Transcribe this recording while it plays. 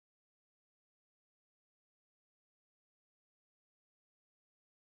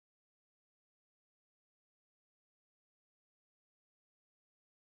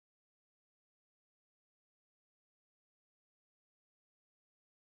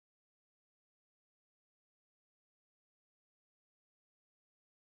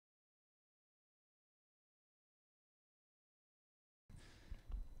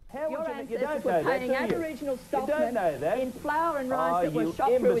How Your would you ancestors don't were know that, paying do you? Aboriginal You don't know stockmen that. in flour and rice Oh, that were you shot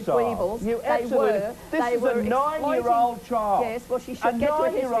through with imbecile. weevils. You They absolute- were. This they is were a 9-year-old exploiting- child. Yes, well, she A should get to a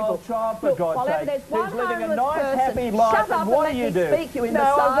history 9-year-old book. child, for Look, God's well, sake, there's one who's living a homeless nice, person. happy life, Shut up and what and do you let do? me speak, you No,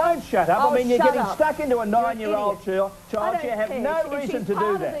 imbecile. I won't shut up. Oh, I mean, you're shut getting up. stuck into a 9-year-old You're an child. I don't You have care. no She's reason to part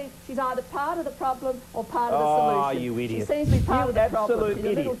do of that. She's either part of the problem or part of the Oh, solution. you idiot. She seems to be part You of the problem. absolute She's a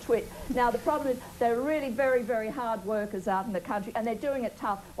little idiot. twit. Now, the problem is they're really very, very hard workers out in the country, and they're doing it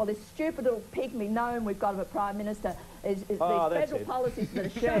tough. Well, this stupid little pygmy gnome we've got of a Prime Minister is these that's federal it. policies that are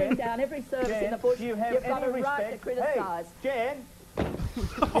Jan, shutting down every service Jan, in the bush. do you have You've got any a right to respect? criticise. Hey, Jan.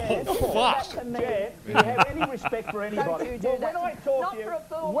 Fuck. Jan, do you have any respect for anybody? Don't you do Well, that. when I talk Not to you, for a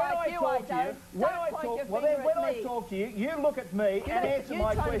fool when like I you, talk I to you, don't. when Don't I point talk, your well finger then, when at I me. talk to you, you look at me and answer you're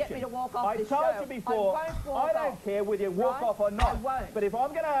my trying to question. get me to walk off I this told show. you before, I won't walk I don't off. care whether you walk Right? off or not. I won't. But if I'm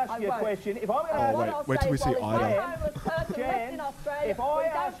going to ask I you a won't. question, if I'm going to And ask what you, I'll wait till say we is, see well, there's Ida. one homeless person Jan, left in Australia. if I We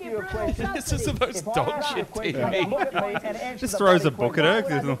don't ask give you a rural question- This is the subsidies. most if I dog ask you a shit question, TV. you look at me and answer Just the throws a bloody book at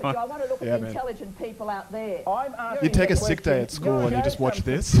question. her. Why would I look at you? I want to look Yeah, at the man. intelligent people out there. I'm asking You take a the sick day at question. school and you just watch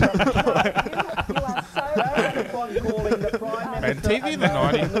this. You are so calling the Prime And Minister TV in the a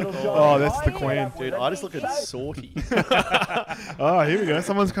 90s. little Johnny. Oh, that's the I queen. end up with Dude, it. I just look at salty. Oh, here we go.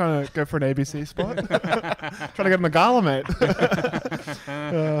 Someone's trying to go for an ABC spot. Trying to get in the gala, mate.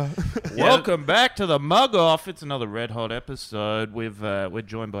 Welcome back to the Mugg Off. It's another red hot episode. We're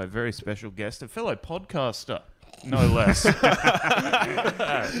joined by a very special guest, a fellow podcaster, no less.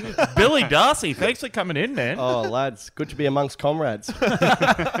 Billy Darcy, thanks for coming in, man. Oh, lads, good to be amongst comrades.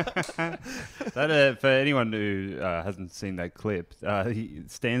 That for anyone who hasn't seen that clip,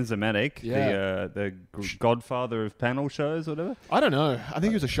 Stan Zemanek, Yeah. the godfather of panel shows, or whatever. I don't know. I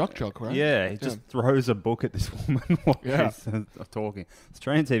think he was a shock jock, right? Yeah, he just throws a book at this woman while Yeah. he's talking.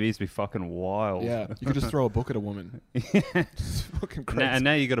 Australian TV used to be fucking wild. Yeah, you could just throw a book at a woman. It's fucking crazy. And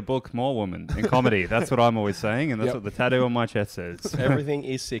now you got to book more women in comedy. That's what I'm always saying, and that's Yep. what the tattoo on my chest says. Everything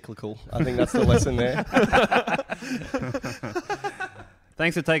is cyclical. I think that's the lesson there.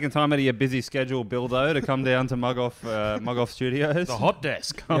 Thanks for taking time out of your busy schedule, Bildo, to come down to Mugg Off Studios. The hot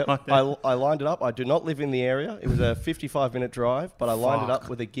desk. Yep. I lined it up. I do not live in the area. It was a 55-minute drive, but I lined it up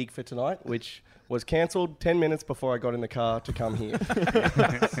with a gig for tonight, which was cancelled 10 minutes before I got in the car to come here.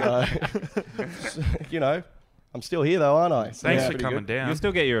 So, you know, I'm still here though, aren't I? So Thanks that's for pretty coming good. down. You'll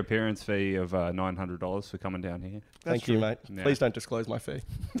still get your appearance fee of $900 for coming down here. Thank you, mate. Yeah. Please don't disclose my fee.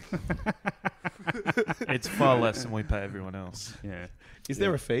 It's far less than we pay everyone else. Yeah. Is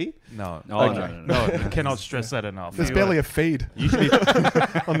there a fee? No. Oh, Okay. no. No, cannot stress that enough. There's You, barely a feed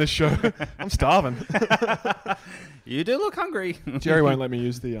on this show. I'm starving. You do look hungry. Jerry won't let me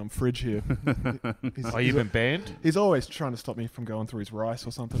use the fridge here. Are you been banned? He's always trying to stop me from going through his rice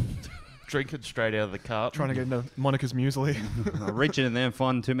or something. Drinking straight out of the carton. Trying to get into Monica's muesli. I reach in there and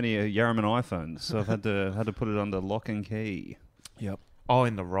find too many Yarraman iPhones, so I've had to put it under lock and key. Yep. Oh,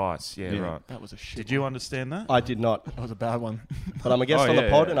 in the rice. Yeah, Yeah. right. That was a shit. Did you understand that? I did not, That was a bad one. but I'm a guest Oh, on the yeah,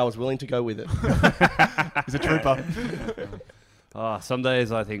 pod yeah. and I was willing to go with it. He's a trooper. Some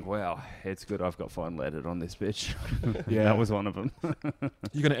days I think, wow, it's good I've got fine leaded on this bitch. Yeah. That was one of them.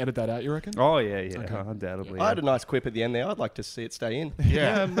 You going to edit that out, you reckon? Oh, yeah, Okay. undoubtedly. I had a nice quip at the end there. I'd like to see it stay in.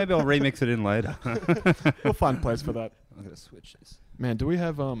 Yeah, maybe I'll remix it in later. We'll find a place for that. I'm going to switch this. Man, do we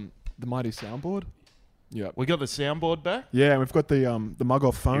have the mighty soundboard? Yeah. We got the soundboard back. Yeah, and we've got the Mugg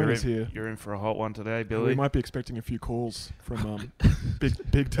Off phone You're is in, here. You're in for a hot one today, And Billy. we might be expecting a few calls from big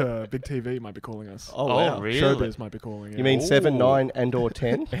TV might be calling us. Oh, wow. really? Showbiz might be calling. You mean 7, 9, and or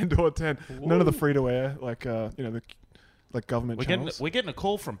 10? and or 10? None of the free to air like the like government channels. We're getting a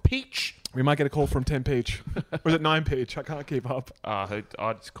call from Peach. We might get a call from 10 Peach. Or is it 9 Peach? I can't keep up. I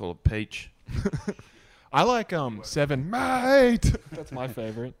just call it Peach. I like 7 mate. That's my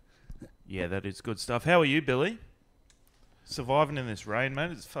favorite. Yeah, that is good stuff. How are you, Billy? Surviving in this rain,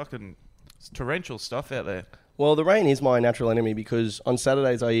 man. It's torrential stuff out there. Well, the rain is my natural enemy because on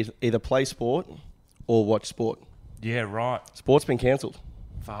Saturdays I either play sport or watch sport. Yeah, right. Sport's been cancelled.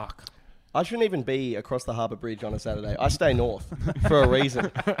 Fuck. I shouldn't even be across the Harbour Bridge on a Saturday. I stay north for a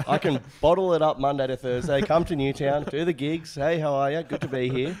reason. I can bottle it up Monday to Thursday, come to Newtown, do the gigs. Hey, how are you? Good to be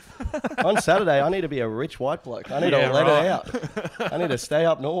here. On Saturday, I need to be a rich white bloke. I need to let it out. I need to stay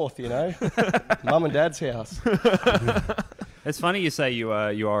up north, you know. Mum and Dad's house. It's funny you say you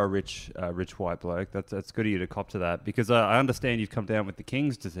are a rich white bloke. That's good of you to cop to that, because I understand you've come down with the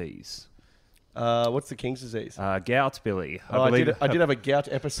King's disease. What's the King's disease? Gout, Billy. I did have a gout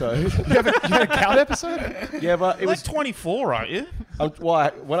epised. You had a gout episode? Yeah, but it It was was 24, aren't you?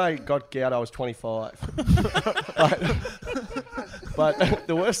 when I got gout, I was 25. but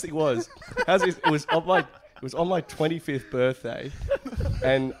the worst thing was, it was on my It was on my 25th birthday,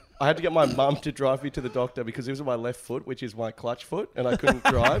 and I had to get my mum to drive me to the doctor because it was on my left foot, which is my clutch foot, and I couldn't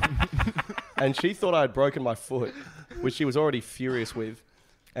drive. And she thought I had broken my foot, which she was already furious with.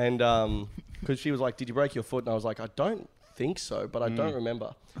 And because she was like, "Did you break your foot?" And I was like, "I don't think so, but I don't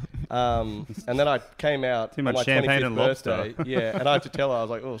remember." And then I came out Too on much my champagne 25th and lobster. birthday. Yeah, and I had to tell her, I was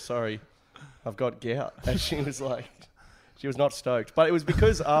like, "Oh, sorry, I've got gout." And she was like, she was not stoked. But it was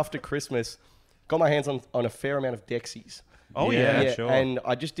because after Christmas, got my hands on a fair amount of Dexies. Oh, yeah. Sure. And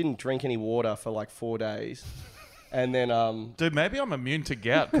I just didn't drink any water for like 4 days. And then, Dude, maybe I'm immune to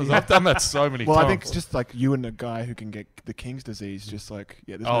gout because I've done that so many Well, times. I think it's just like you and a guy who can get the King's disease, just like,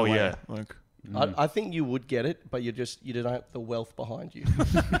 yeah, there's Oh, no way. yeah. Like, I think you would get it, but you don't have the wealth behind you.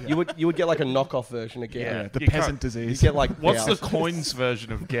 You would get like a knockoff version of gout. yeah, the you peasant can't- You disease. get like What's the gout. coins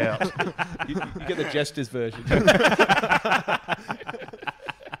version of gout? You get the jester's version.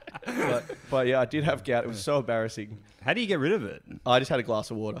 but yeah, I did have gout. It was so embarrassing. How do you get rid of it? I just had a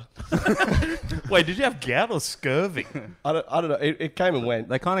glass of water. Wait, did you have gout or scurvy? I don't know. It came and went.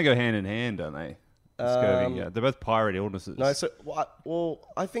 They kind of go hand in hand, don't they? Scurvy, yeah. They're both pirate illnesses. No, so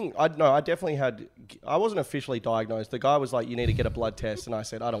I think I definitely had. I wasn't officially diagnosed. The guy was like, "You need to get a blood test," and I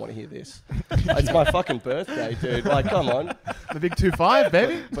said, "I don't want to hear this. It's my fucking birthday, dude. Like, come on." The big 2-5,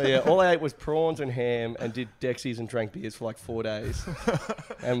 baby. But yeah, all I ate was prawns and ham, and did Dexies and drank beers for like 4 days,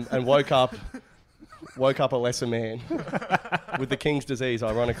 and woke up a lesser man with the King's disease,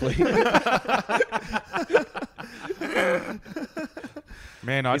 ironically.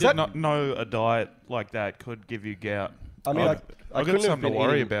 Man, I did not know a diet like that could give you gout. I mean, I got couldn't have something to been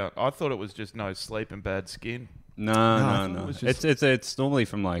worry eating- about. I thought it was just no sleep and bad skin. No. was just- It's normally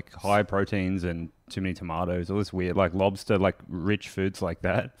from like high proteins and too many tomatoes, all this weird like lobster, like rich foods like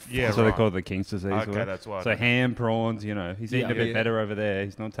that. Yeah, that's what right. they call it, the King's disease. Okay, or whatever. that's why I So don't- ham, prawns, he's eating a bit Yeah. better over there.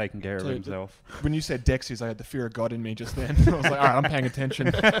 He's not taking care of Dude, himself. When you said Dexies, I had the fear of God in me just then. I was like, all right, I'm paying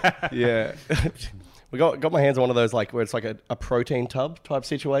attention. Yeah. We got my hands on one of those like where it's like a protein tub type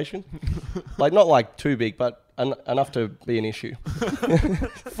situation. Like not like too big, but enough to be an issue.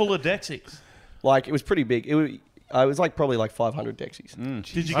 Full of Dexies. Like it was pretty big. It was like probably like 500 Dexies.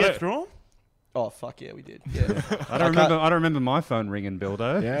 Did you I get don't- through them? Oh fuck yeah, we did. Yeah. I don't remember my phone ringing,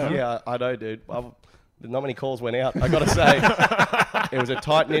 Bildo. Yeah. Yeah, I know, dude. Not many calls went out. I gotta say, it was a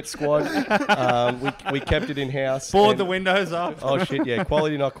tight knit squad. We kept it in house. Board the windows up. Oh shit, yeah.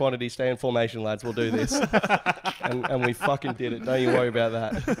 Quality, not quantity. Stay in formation, lads. We'll do this. And we fucking did it. Don't you worry about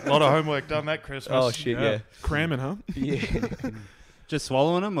that. A lot of homework done that Christmas. Oh shit, yeah. Cramming, huh? Yeah. Just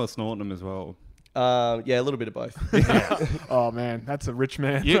swallowing them or snorting them as well? Yeah, a little bit of both. Oh, man, that's a rich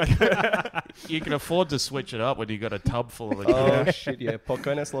man. You can afford to switch it up when you got a tub full of the Oh shit, yeah.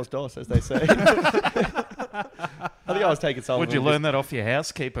 Pocones los dos, as they say. I think I was taking some. Would you learn that off your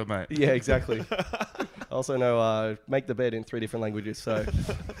housekeeper, mate? Yeah, exactly. I also know make the bed in 3 different languages, so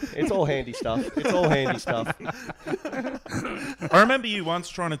it's all handy stuff. It's all handy stuff. I remember you once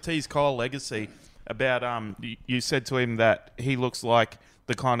trying to tease Kyle Legacy about you said to him that he looks like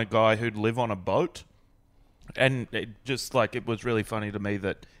the kind of guy who'd live on a boat, and it was really funny to me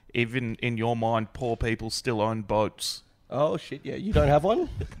that even in your mind, poor people still own boats. Oh shit, yeah. You don't have one?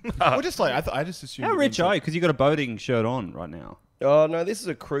 Well, just like, I just assumed. How it rich means, are you? Because you got a boating shirt on right now. Oh no, this is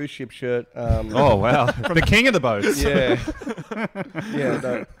a cruise ship shirt. Oh wow, the king of the boats. Yeah. Yeah,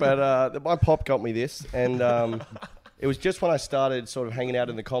 no. But my pop got me this, and it was just when I started sort of hanging out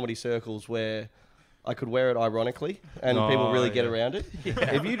in the comedy circles where I could wear it ironically, and people really get around it.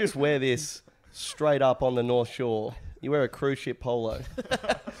 Yeah. If you just wear this straight up on the North Shore, you wear a cruise ship polo.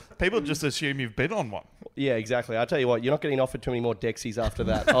 People just assume you've been on one. Yeah, exactly. I tell you what, you're not getting offered too many more Dexies after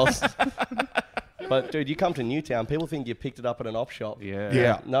that. But dude, you come to Newtown, people think you picked it up at an op shop. Yeah.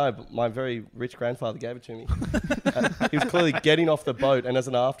 Yeah. No, but my very rich grandfather gave it to me. He was clearly getting off the boat, and as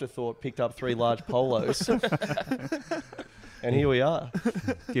an afterthought, picked up 3 large polos. And here we are.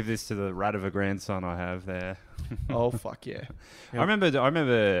 Give this to the rat of a grandson I have there. Oh fuck yeah! I remember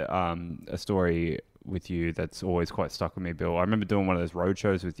a story with you that's always quite stuck with me, Bill. I remember doing one of those road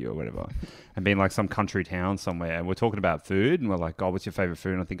shows with you or whatever, and being like some country town somewhere, and we're talking about food, and we're like, "God, what's your favorite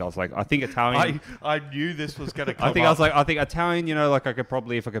food?" And I think Italian. I knew this was going to come I think up. I think Italian. Like I could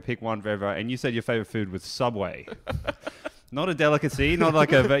probably, if I could pick one forever. And you said your favorite food was Subway. Not a delicacy, not like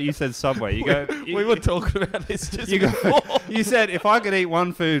but you said Subway. You go. We were talking about this just You, go, before. you said if I could eat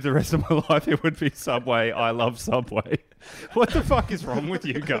one food the rest of my life, it would be Subway. I love Subway. What the fuck is wrong with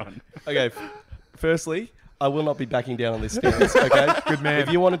you, Gun? Okay, firstly, I will not be backing down on this stance. Okay, good man. If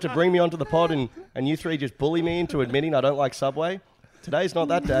you wanted to bring me onto the pod and you 3 just bully me into admitting I don't like Subway, today's not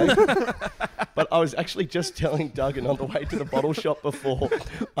that day. But I was actually just telling Duggan on the way to the bottle shop before,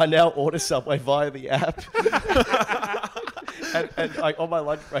 I now order Subway via the app. and on my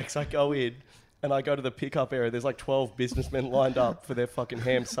lunch breaks, I go in and I go to the pickup area. There's like 12 businessmen lined up for their fucking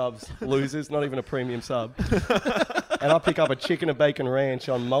ham subs. Losers, not even a premium sub. And I pick up a chicken and bacon ranch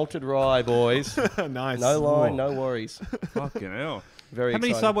on malted rye, boys. Nice. No line, no worries. Fucking hell. Very How many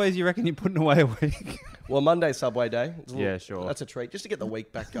exciting. Subways you reckon you're putting away a week? Well, Monday's Subway day. It's a Yeah, sure. That's a treat, just to get the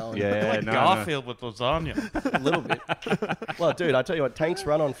week back going. Yeah, Like no, Garfield with lasagna. A little bit. Well, dude, I tell you what, tanks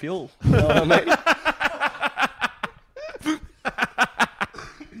run on fuel. You know what I mean?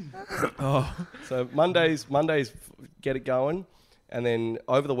 So Mondays, get it going, and then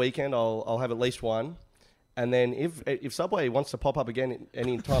over the weekend I'll have at least one, and then if Subway wants to pop up again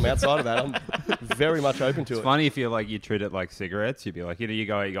any time outside of that, I'm very much open to It's it. funny if you treat it like cigarettes. You'd be like, you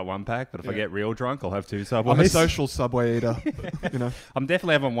got one pack, but if I get real drunk, I'll have 2 Subways. I'm a social Subway eater. You know. I'm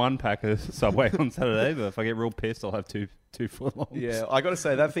definitely having 1 pack of Subway on Saturday, but if I get real pissed, I'll have two footlongs. Yeah, I got to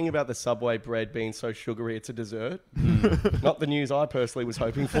say that thing about the Subway bread being so sugary, it's a dessert. Not the news I personally was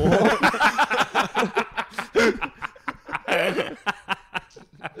hoping for.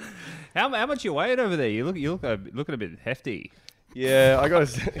 How much you weighing over there? You look looking a bit hefty. Yeah, I got to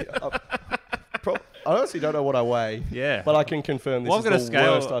say, I honestly don't know what I weigh. Yeah. But I can confirm this Well, is I've got the a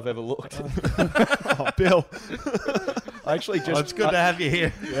scale. worst I've ever looked. Oh, Bill. I actually just. Oh, it's good to have you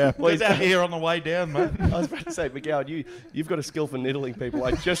here. Yeah. Good to have you here on the way down, mate. I was about to say, Miguel, you've got a skill for niddling people.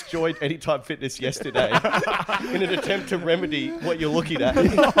 I just joined Anytime Fitness yesterday in an attempt to remedy what you're looking at.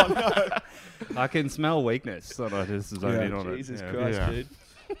 I can smell weakness, so I just zone in on Jesus it. Christ, Yeah. dude.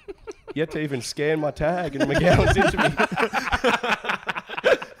 Yet to even scan my tag and Miguel's into me.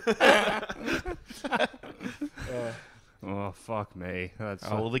 Oh, fuck me. That's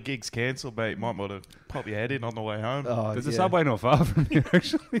Oh, well, the gig's cancelled, mate. Might want to pop your head in on the way home. Oh, There's a yeah. Subway not far from here,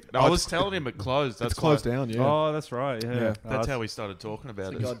 actually. No, I was telling him it closed. That's It's closed why- down, yeah. Oh, that's right. Yeah. Yeah. That's how we started talking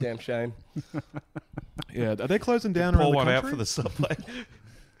about It's a it. goddamn shame. Yeah, are they closing down Pour around the one out country? for the Subway.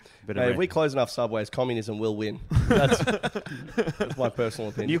 Bit of Hey, if rent. we close enough Subways, communism will win. That's my personal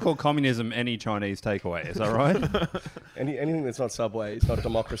opinion. You call communism any Chinese takeaway, is that right? Anything that's not Subway is not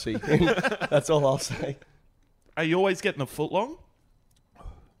democracy. That's all I'll say. Are you always getting a foot long?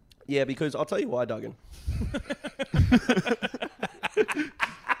 Yeah, because I'll tell you why, Duggan.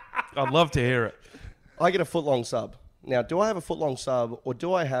 I'd love to hear it. I get a foot-long sub. Now, do I have a foot-long sub or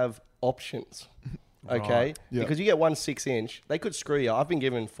do I have options? Okay? Right. Yeah. Because you get 1 6-inch. They could screw you. I've been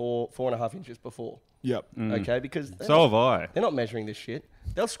given 4.5 inches before. Yep. Okay? Because So have I. they're not measuring this shit.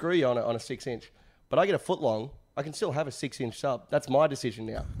 They'll screw you on a 6-inch. But I get a foot-long. I can still have a 6-inch sub. That's my decision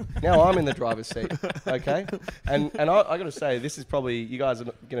now. Now I'm in the driver's seat. Okay? And I got to say, this is probably, you guys are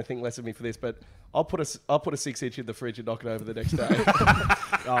going to think less of me for this, but I'll put a 6-inch in the fridge and knock it over the next day.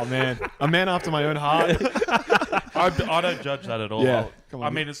 Oh, man. A man after my own heart. I don't judge that at all. Yeah, come on. I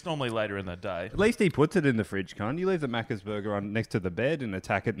mean, it's normally later in the day. At least he puts it in the fridge, cunt. You leave the Macca's burger on next to the bed and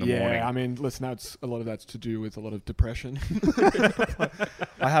attack it in the morning. Yeah, I mean, listen, a lot of that's to do with a lot of depression.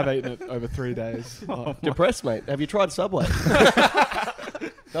 I have eaten it over 3 days. Oh, Depressed, mate. Have you tried Subway?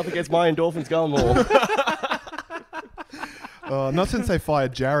 Nothing gets my endorphins going more. not since they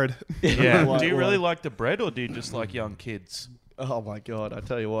fired Jared. Yeah. Why- Do you really why? like the bread, or do you just like young kids? Oh, my God. I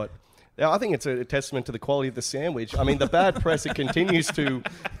tell you what. Yeah, I think it's a testament to the quality of the sandwich. I mean, the bad press, it continues to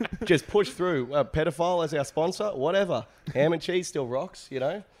just push through. Pedophile as our sponsor, whatever. Ham and cheese still rocks, you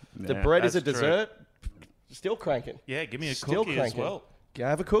know. The Yeah, bread is a that's true. dessert. Still cranking. Yeah, give me a Still cookie as cranking. well.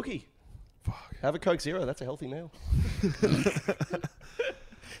 Have a cookie. Have a Coke Zero. That's a healthy meal.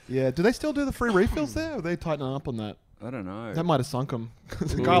 Yeah, do they still do the free refills there? Or are they tightening up on that? I don't know. That might have sunk them.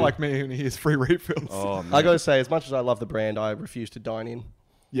 Because a guy like me, when he hears free refills. Oh, man. I got to say, as much as I love the brand, I refuse to dine in.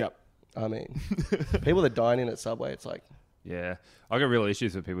 Yep. I mean, people that dine in at Subway, it's like, Yeah. I got real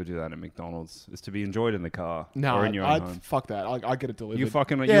issues with people who do that at McDonald's. It's to be enjoyed in the car No, or in your own home. fuck that. I get it delivered. You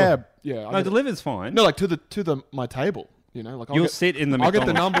fucking... Yeah, yeah. No, delivered's fine. No, like to my table. You know, like You'll sit in the I'll get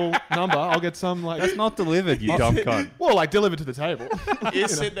McDonald's. the number. I'll get some like. That's not delivered, you dumb cunt. Well, like delivered to the table. You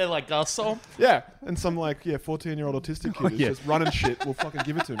sit there like Garcon. Yeah, and some 14-year-old autistic kid is yeah. just running shit. Will fucking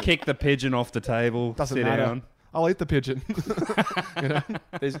give it to me. Kick the pigeon off the table. Doesn't sit matter. down. I'll eat the pigeon. You know.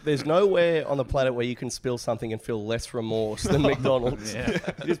 there's nowhere on the planet where you can spill something and feel less remorse than McDonald's. Yeah.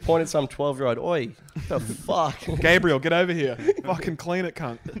 You just point at some 12-year-old, oi, the fuck? Gabriel, get over here. Fucking clean it,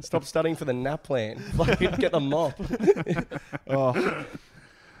 cunt. Stop studying for the nap plan. Fucking get the mop. Oh.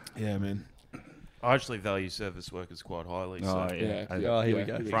 Yeah, man. I actually value service workers quite highly. Oh, So yeah. Yeah. Oh, here we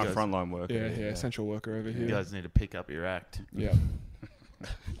Yeah. go. Frontline worker. Yeah, essential worker over you here. guys need to pick up your act. Yeah.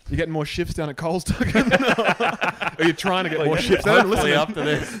 You getting more shifts down at Coles, Duggan? Are you trying to get more shifts? They don't Hopefully listen. up to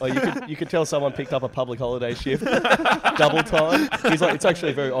this. Oh, you could tell someone picked up a public holiday shift, double time. He's like, it's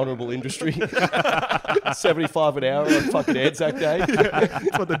actually a very honourable industry. 75 an hour on fucking Anzac Day.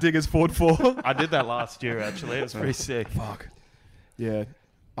 That's what the diggers fought for. I did that last year, actually. It was pretty sick. Fuck. Yeah,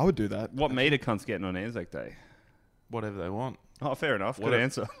 I would do that. What meat are cunts getting on Anzac Day? Whatever they want. Oh, fair enough. Good Whatever.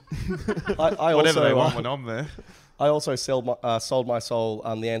 answer. I Whatever also, they want when I'm there. I also sold my soul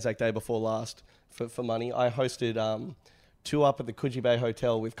the Anzac Day before last for money. I hosted 2 up at the Coogee Bay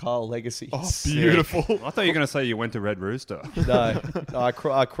Hotel with Carl Legacy. Oh, beautiful. I thought you were going to say you went to Red Rooster. No, I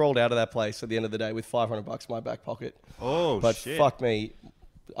crawled out of that place at the end of the day with $500 in my back pocket. Oh, But shit. fuck me,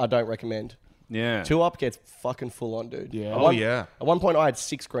 I don't recommend. Yeah. 2 up gets fucking full on, dude. Yeah. Oh, yeah. At one point, I had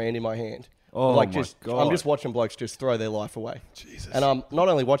 $6,000 in my hand. Oh, like my just, God. I'm just watching blokes just throw their life away. Jesus. And I'm not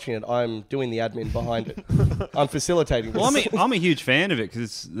only watching it, I'm doing the admin behind it. I'm facilitating this. Well, I'm a huge fan of it because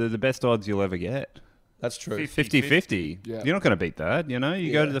it's the best odds you'll ever get. That's true. 50-50. Yeah. You're not going to beat that, you know? You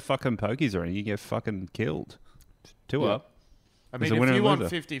Yeah. go to the fucking pokies or anything, you get fucking killed. 2 Yeah. up. I There's mean, a winner if you and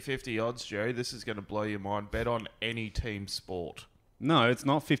want loser. 50-50 odds, Jerry, this is going to blow your mind. Bet on any team sport. No, it's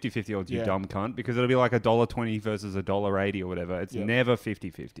not 50-50 odds, you Yeah. dumb cunt, because it'll be like $1.20 versus $1.80 or whatever. It's Yeah. never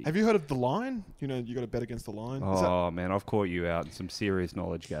 50-50. Have you heard of the line? You know, you got to bet against the line. Oh, man, I've caught you out in some serious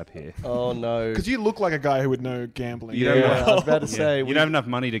knowledge gap here. Oh, no. Because you look like a guy who would know gambling. You don't know. I was about to Yeah. say. You don't have enough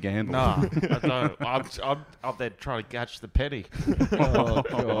money to gamble. Nah, I don't. I'm up there trying to catch the penny. Oh,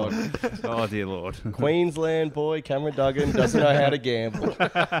 God. Oh, dear Lord. Queensland boy Cameron Duggan doesn't know how to gamble.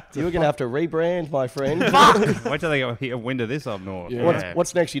 You were going to have to rebrand, my friend. Wait till they go here, wind of this up north. Yeah.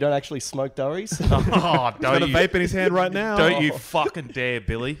 What's next? You don't actually smoke durries? Oh, Got a vape in his hand right now. Don't you fucking dare,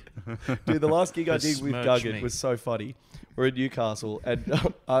 Billy. Dude, the last gig I did with Besmirch Duggan me. was so funny. We're in Newcastle, and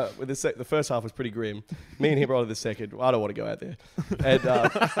with the first half was pretty grim. Me and him rolled the second. I don't want to go out there.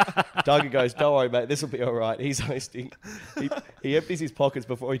 And Duggan goes, "Don't worry, mate. This will be all right." He's hosting. He empties his pockets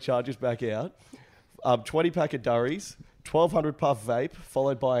before he charges back out. 20 pack of durries, 1,200 puff vape,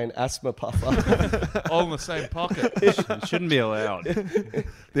 followed by an asthma puffer. All in the same pocket. It shouldn't be allowed.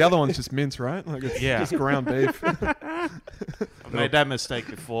 The other one's just mince, right? Like it's Yeah. just ground beef. I've made that mistake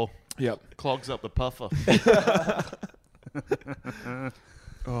before. Yep. Clogs up the puffer.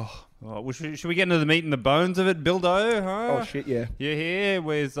 Oh, Oh, well, should we get into the meat and the bones of it, Bildo? Huh? Oh shit, yeah. You're here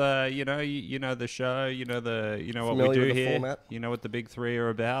with, you know the show, you know what we Familiar do with the here. format? You know what the big 3 are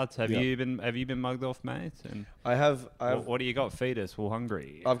about. Have Yep. you been mugged off, mate? And I have. what do you got? Feed us. We're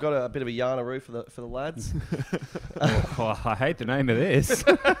hungry. I've got a bit of a yarnaroo for the lads. Oh, I hate the name of this.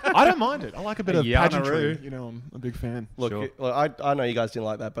 I don't mind it. I like a bit of Yarnaroo. pageantry. You know, I'm a big fan. Look, Sure. I know you guys didn't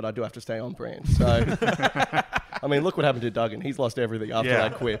like that, but I do have to stay on brand. So, I mean, look what happened to Duggan. He's lost everything after Yeah.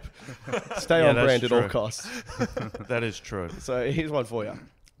 that quip. Stay Yeah, on that's brand at all true. costs. That is true. So here's one for you.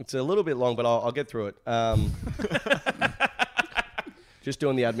 It's a little bit long, but I'll get through it. Just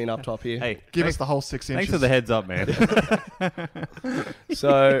doing the admin up top here. Hey, Give us the whole 6 inches. thanks for the heads up, man.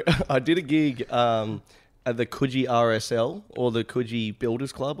 So I did a gig at the Coogee RSL or the Coogee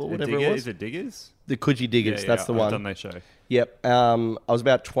Builders Club or whatever it was. Is it Diggers? The Coogee Diggers, that's the I've one. done that show. Yep. I was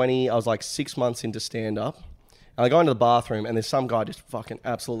about 20. I was like 6 months into stand-up. And I go into the bathroom, and there's some guy just fucking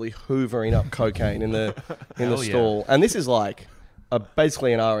absolutely hoovering up cocaine in the Hell yeah. stall. And this is like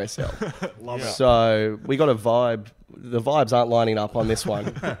basically an RSL. So we got a vibe. The vibes aren't lining up on this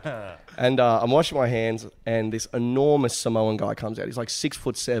one. And I'm washing my hands, and this enormous Samoan guy comes out. He's like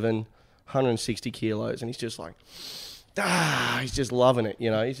 6'7", 160 kilos, and he's just like, he's just loving it.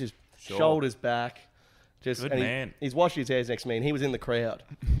 You know, he's just shoulders back. Just, Good and man. He's washing his hands next to me, and he was in the crowd.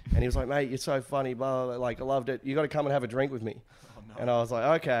 And he was like, "Mate, you're so funny, blah, blah, blah. Like, I loved it. You got to come and have a drink with me." And I was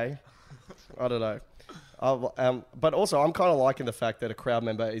like, "Okay." I don't know. But also, I'm kind of liking the fact that a crowd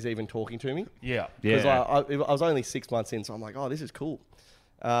member is even talking to me. Yeah. Because Yeah. I was only 6 months in, so I'm like, "Oh, this is cool."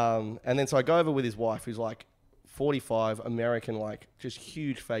 And then so I go over with his wife, who's like 45, American, like just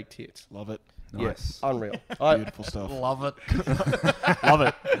huge fake tits. Love it. Nice. Yeah, unreal. Beautiful stuff. Love it. Love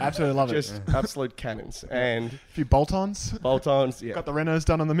it. Absolutely love Just it. absolute cannons and A few bolt-ons. bolt-ons, yeah, Got the Renos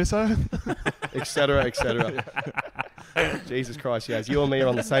done on the misso. etc., etc. Jesus Christ, yes, you and me are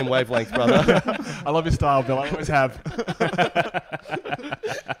on the same wavelength, brother. I love your style, Bill. I always have.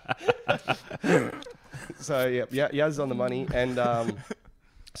 So yeah, Yaz is on the money, and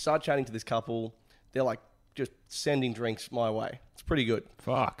start chatting to this couple. They're like just sending drinks my way. It's pretty good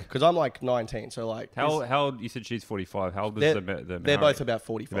Fuck. because I'm like 19, so like How old? You said she's 45. How old is they're, the they're both about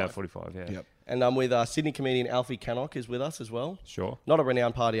 45. About 45, yeah. Yep. And I'm with Sydney comedian Alfie Cannock is with us as well. Sure. Not a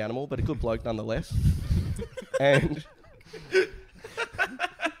renowned party animal, but a good bloke nonetheless. And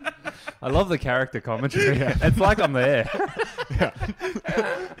I love the character commentary. It's like I'm there.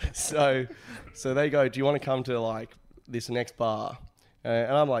 So they go, do you want to come to like this next bar?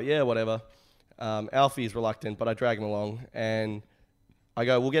 And I'm like, yeah, whatever. Alfie's reluctant, but I drag him along, and I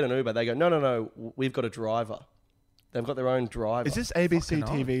go, we'll get an Uber. They go, no, we've got a driver. They've got their own driver. Is this ABC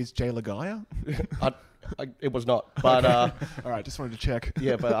TV's Jay Lagaya? It was not, but All right, just wanted to check.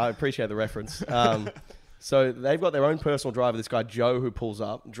 yeah, but I appreciate the reference. So they've got their own personal driver. This guy Joe, who pulls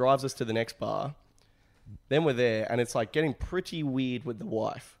up, drives us to the next bar. Then we're there, and it's like getting pretty weird with the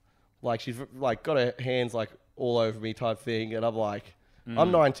wife. Like she's like got her hands like all over me type thing, and I'm like,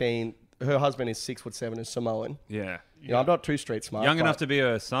 I'm 19. Her husband is 6'7" and Samoan. Yeah. You know, I'm not too street smart. Young enough but- to be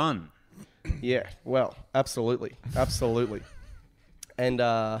her son. Yeah, well, absolutely. And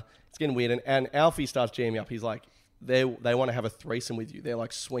it's getting weird. And Alfie starts jamming up. He's like, they want to have a threesome with you. They're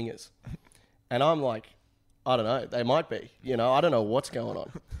like swingers. And I'm like, I don't know. They might be. You know, I don't know what's going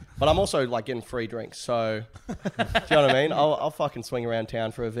on. But I'm also like getting free drinks. So, do you know what I mean? I'll fucking swing around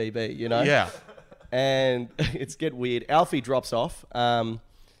town for a VB, you know? Yeah. And it's getting weird. Alfie drops off.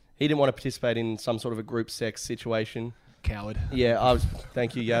 He didn't want to participate in some sort of a group sex situation. Coward. Yeah,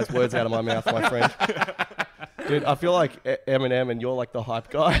 thank you, Yaz. Words out of my mouth, my friend. Dude, I feel like Eminem and you're like the hype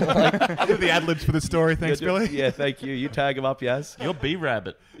guy. Like, I'll do the ad-libs for the story. Thanks, Billy. yeah, thank you. You tag him up, Yaz. You're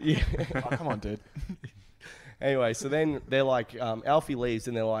B-Rabbit. Yeah. Oh, come on, dude. Anyway, so then they're like, Alfie leaves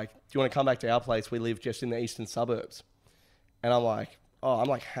and they're like, do you want to come back to our place? We live just in the eastern suburbs. And I'm like, I'm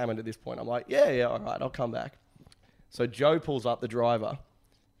like hammered at this point. I'm like, yeah, all right, I'll come back. So Joe pulls up the driver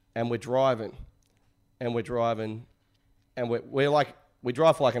and we're driving. And we're like, we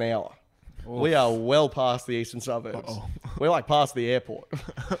drive for like an hour. Oof. We are well past the eastern suburbs. Uh-oh. We're like past the airport.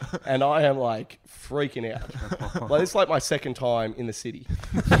 And I am like freaking out. Like it's like my second time in the city.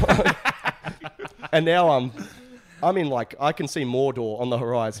 And now I'm in like, I can see Mordor on the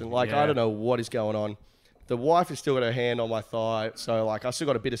horizon. Like, I don't know what is going on. The wife has still got her hand on my thigh. So like, I still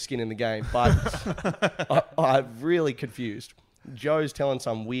got a bit of skin in the game, but I'm really confused. Joe's telling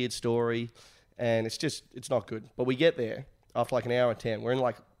some weird story. And it's not good. But we get there after like an hour and 10. We're in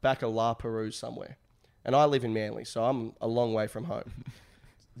like back of La Perouse somewhere. And I live in Manly, so I'm a long way from home.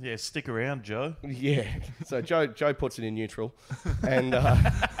 Yeah, stick around, Joe. Yeah. So Joe puts it in neutral. And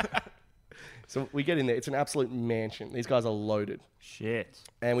so we get in there. It's an absolute mansion. These guys are loaded. Shit.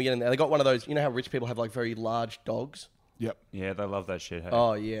 And we get in there. They got one of those, you know how rich people have like very large dogs? Yep. Yeah, they love that shit. Hey?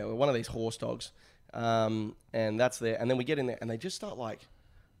 Oh, yeah. One of these horse dogs. And that's there. And then we get in there and they just start like...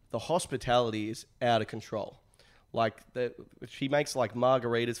 The hospitality is out of control. Like, she makes like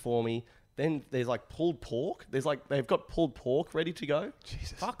margaritas for me. Then there's like pulled pork. They've got pulled pork ready to go.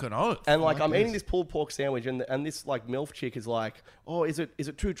 Jesus. Fucking oath. And like I'm eating this pulled pork sandwich, and this like MILF chick is like, oh, is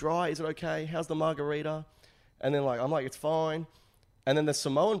it too dry? Is it okay? How's the margarita? And then like I'm like, it's fine. And then the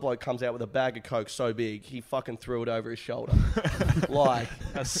Samoan bloke comes out with a bag of Coke so big, he fucking threw it over his shoulder. Like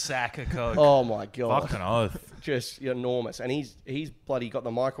a sack of Coke. Oh my God. Fucking oath. Just enormous. And he's bloody got the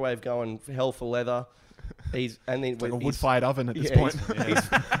microwave going, hell for leather. He's like a wood-fired oven at this point.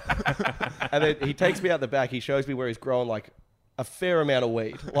 And then he takes me out the back, he shows me where he's growing like a fair amount of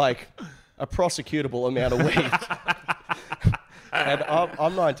weed. Like a prosecutable amount of weed. And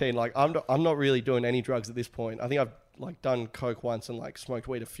I'm 19, like I'm not really doing any drugs at this point. I think I've like done coke once and like smoked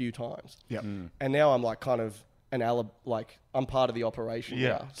weed a few times. Yep. And now I'm like kind of like I'm part of the operation. Yeah,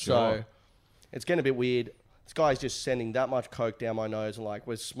 now. So it's getting a bit weird. This guy's just sending that much coke down my nose and like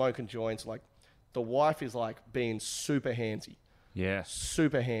we're smoking joints. Like the wife is like being super handsy. Yeah.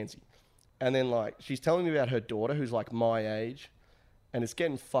 Super handsy. And then like she's telling me about her daughter who's like my age, and it's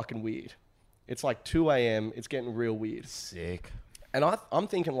getting fucking weird. It's like 2 a.m. It's getting real weird. Sick. And I'm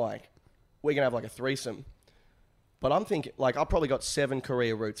thinking like we're gonna have like a threesome. But I'm thinking, like, I've probably got 7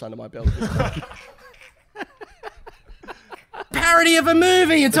 Korea roots under my belt at this point. Parody of a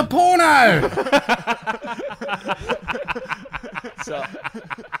movie! It's a porno!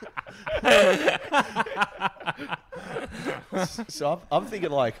 So I'm thinking,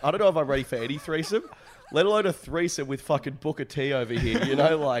 like, I don't know if I'm ready for any threesome, let alone a threesome with fucking Booker T over here. You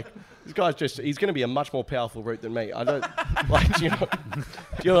know, like, this guy's he's going to be a much more powerful root than me. I don't, like, do you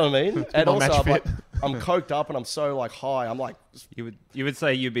know what I mean? And more also, match fit. I'm coked up and I'm so, like, high. I'm like... You would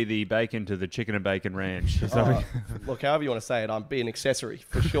say you'd be the bacon to the chicken and bacon ranch. Look, however you want to say it, I'm being accessory,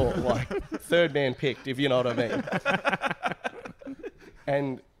 for sure. Like, third man picked, if you know what I mean.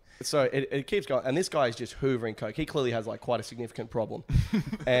 And... So it keeps going, and this guy is just hoovering coke. He clearly has like quite a significant problem,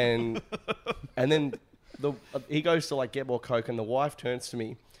 and then he goes to like get more coke, and the wife turns to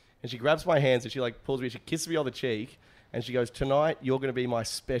me, and she grabs my hands and she like pulls me, she kisses me on the cheek, and she goes, "Tonight you're going to be my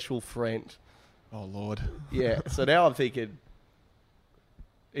special friend." Oh Lord. Yeah. So now I'm thinking,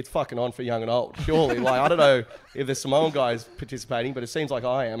 it's fucking on for young and old, surely. Like, I don't know if the Samoan guy's participating, but it seems like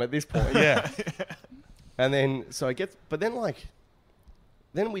I am at this point. Yeah. And then, so it gets, but then like,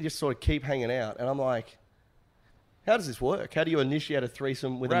 then we just sort of keep hanging out. And I'm like, how does this work? How do you initiate a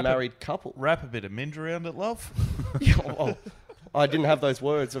threesome with a married couple? Wrap a bit of mint around it, love. Yeah, well, I didn't have those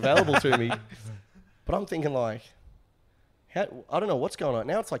words available to me. But I'm thinking like, I don't know what's going on.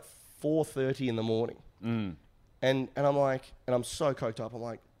 Now it's like 4:30 in the morning. And I'm like, and I'm so coked up.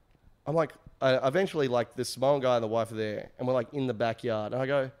 I'm like, eventually like the Samoan guy and the wife are there. And we're like in the backyard. And I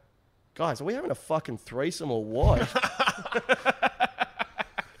go, guys, are we having a fucking threesome or what?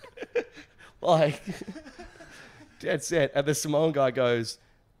 Like, dead set. And the Samoan guy goes,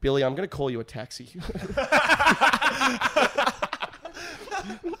 Billy, I'm going to call you a taxi.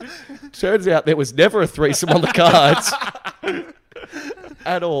 Turns out there was never a threesome on the cards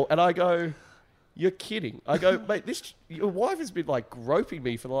at all. And I go, you're kidding. I go, mate, your wife has been like groping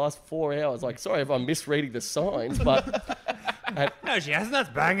me for the last 4 hours. Like, sorry if I'm misreading the signs, but... No, she hasn't. That's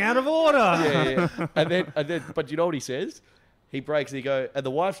bang out of order. Yeah. And then, but you know what he says? He breaks and and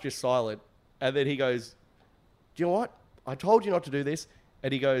the wife's just silent. And then he goes, do you know what? I told you not to do this.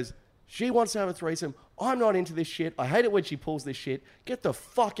 And he goes, she wants to have a threesome. I'm not into this shit. I hate it when she pulls this shit. Get the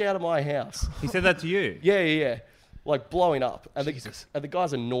fuck out of my house. He said that to you? Yeah. Like blowing up. And Jesus. The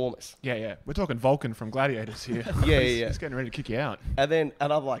guy's enormous. Yeah. We're talking Vulcan from Gladiators here. Yeah. He's getting ready to kick you out. And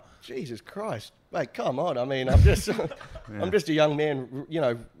I'm like, Jesus Christ, mate, come on. I mean, I'm just a young man, you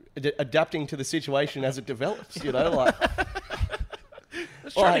know, adapting to the situation as it develops, you know, like...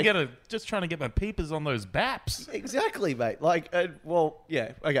 Just trying to get my peepers on those baps. Exactly, mate. Like, well,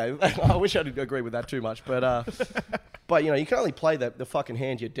 yeah, okay. I wish I didn't agree with that too much, but you know, you can only play the fucking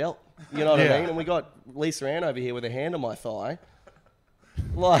hand you're dealt. You know what I mean? And we got Lisa Ann over here with a hand on my thigh.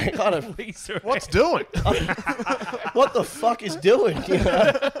 Like, I don't. Lisa, What's doing? What the fuck is doing? You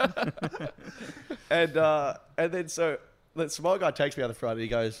know? And then so the small guy takes me out the front and he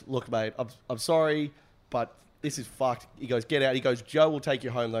goes, "Look, mate, I'm sorry, but." This is fucked. He goes, get out. He goes, Joe will take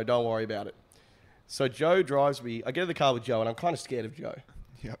you home, though. Don't worry about it. So Joe drives me. I get in the car with Joe, and I'm kind of scared of Joe.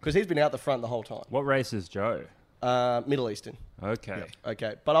 Because he's been out the front the whole time. What race is Joe? Middle Eastern. Okay.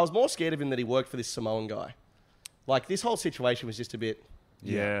 Okay. But I was more scared of him that he worked for this Samoan guy. Like, this whole situation was just a bit...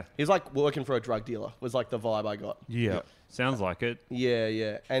 Yeah. He was like working for a drug dealer, was like the vibe I got. Yeah. Sounds like it.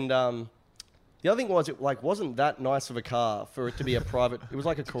 Yeah. And the other thing was, it like wasn't that nice of a car for it to be a private... It was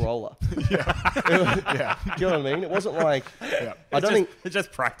like a Corolla. Yeah. Do you know what I mean? It wasn't like... Yeah. It's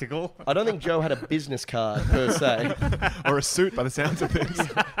just practical. I don't think Joe had a business card per se. Or a suit by the sounds of things.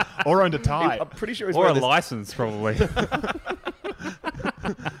 Or owned a tie. I'm pretty sure it was Or a wearing this- license, probably.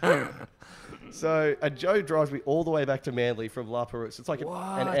 So Joe drives me all the way back to Manly from La Perouse. It's like an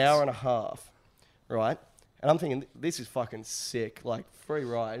hour and a half, right? And I'm thinking, this is fucking sick, like free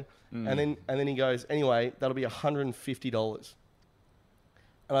ride. And then he goes, anyway, that'll be $150.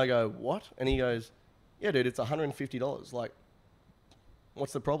 And I go, what? And he goes, yeah, dude, it's $150. Like,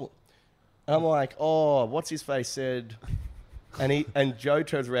 what's the problem? And I'm like, oh, what's his face said? And Joe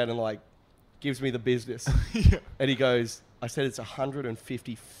turns around and like gives me the business. And he goes, I said it's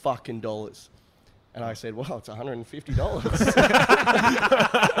 $150 fucking dollars. And I said, well, it's $150.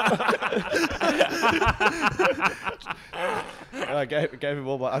 And I gave him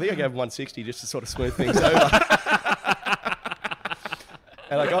all I think I gave him 160 just to sort of smooth things over.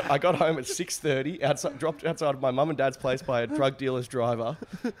 And I got home at 6:30, dropped outside of my mum and dad's place by a drug dealer's driver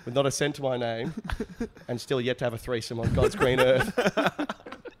with not a cent to my name and still yet to have a threesome on God's green earth.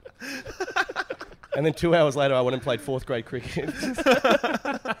 And then 2 hours later, I went and played 4th grade cricket.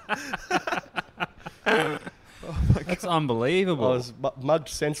 That's unbelievable. I was mugged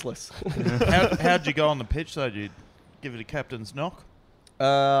senseless. How'd you go on the pitch, though? Did you give it a captain's knock?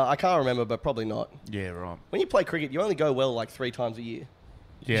 I can't remember, but probably not. Yeah, right. When you play cricket, you only go well like 3 times a year.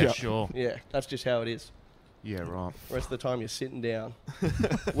 Yeah, Yeah. sure. Yeah, that's just how it is. Yeah, right. The rest of the time, you're sitting down,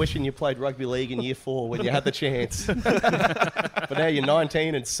 wishing you played rugby league in year 4 when you had the chance. But now you're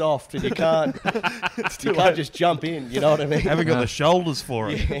 19 and soft, and you can't just jump in. You know what I mean? Haven't got the shoulders for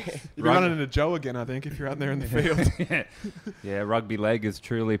it. You'll be running into Joe again, I think, if you're out there in the field. Yeah, rugby leg has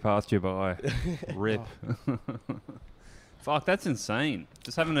truly passed you by. Rip. Fuck, that's insane.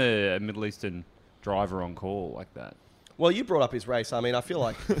 Just having a Middle Eastern driver on call like that. Well, you brought up his race. I mean, I feel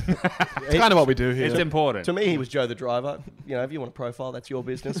like It's kind of what we do here. It's important. to me, he was Joe the driver. You know, if you want to profile, that's your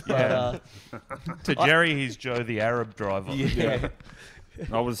business. But To Jerry, he's Joe the Arab driver. yeah,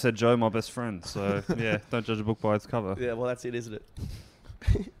 I would have said Joe, my best friend. So, yeah, don't judge a book by its cover. yeah. Well, that's it, isn't it?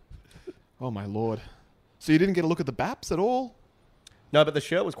 Oh, my Lord. So you didn't get a look at the BAPs at all? No, but the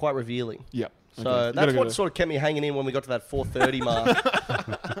shirt was quite revealing. Yep. So Okay. You that's gotta go what to- sort of kept me hanging in when we got to that 4:30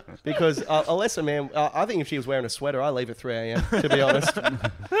 mark. Because unless a man, I think if she was wearing a sweater, I leave at 3 a.m. to be honest.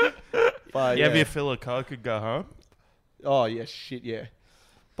 But, You have your fill of coke and go home. Oh yeah, shit yeah.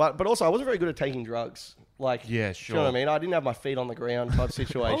 But also I wasn't very good at taking drugs. Like Yeah, Do you know sure. what I mean? I didn't have my feet on the ground type I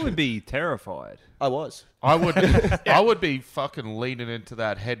situation. would be terrified. I was. I would, I would be fucking leaning into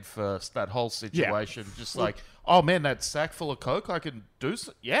that head first. That whole situation, just like, oh man, that sack full of coke, I can do.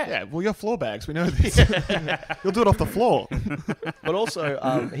 Yeah, Yeah, well, you're floor bags. We know this. You'll do it off the floor. But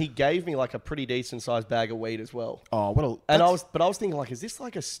also, he gave me like a pretty decent sized bag of weed as well. Oh, what a... And I that's- was thinking like, is this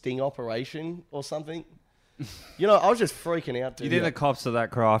like a sting operation or something? You know, I was just freaking out. You Dude. think the cops are that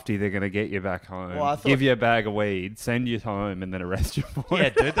crafty? They're going to get you back home, Well, I thought- give you a bag of weed, send you home, and then arrest you for yeah,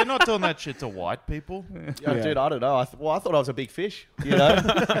 it. dude, they're not doing that shit to white people. Yeah, dude, I don't know. I thought I was a big fish. You know,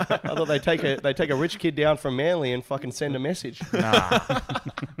 I thought they take a rich kid down from Manly and fucking send a message.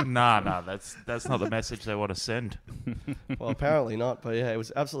 Nah, that's not the message they want to send. Well, apparently not. But yeah, it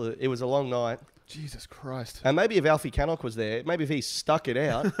was absolutely. It was a long night. Jesus Christ. And maybe if Alfie Cannock was there, maybe if he stuck it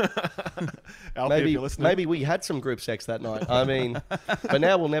out, Alfie, if you're listening. maybe we had some group sex that night. I mean, but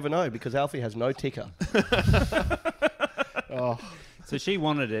now we'll never know because Alfie has no ticker. Oh, So she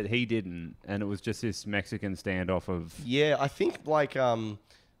wanted it, he didn't, and it was just this Mexican standoff of... Yeah, I think like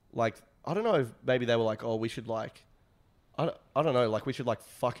I don't know if maybe they were like, oh, we should like, I don't know, like we should like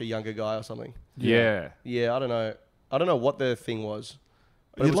fuck a younger guy or something. Yeah. Yeah, I don't know what the thing was.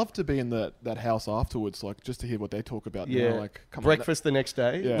 But it you'd was- love to be in that house afterwards, like just to hear what they talk about. Yeah, now, like come on, breakfast the next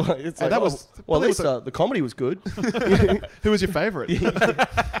day. Yeah. Like, it's Oh, like, that oh, was- well. At that least was the comedy was good. who was your favourite?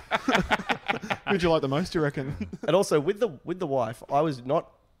 Who'd you like the most? You reckon? And also with the wife, I was not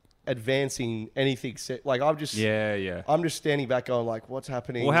advancing anything. Like I'm just I'm just standing back going like, what's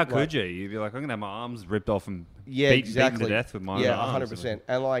happening? Well, how Like, could you? You'd be like, I'm going to have my arms ripped off and Yeah, beaten exactly. to death with my yeah, arms. 100%.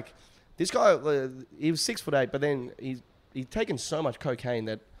 And like this guy, he was 6'8", but then he'd taken so much cocaine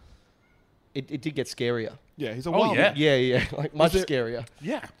that it did get scarier. Yeah, he's a Oh, wild. yeah. Yeah, like much it- scarier.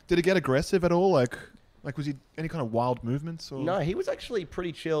 Yeah. Did he get aggressive at all? Like was he any kind of wild movements? Or? No, he was actually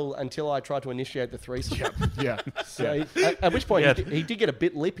pretty chill until I tried to initiate the threesome. Yeah. So at which point Yeah. he did get a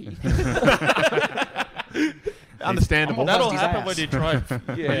bit lippy. Understandable. That'll his happen ass. when you try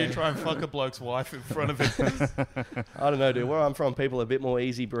when Yeah. you try and fuck a bloke's wife in front of him. I don't know, dude. Where I'm from, people are a bit more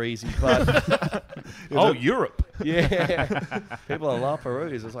easy breezy, but Oh, Europe. yeah, people in La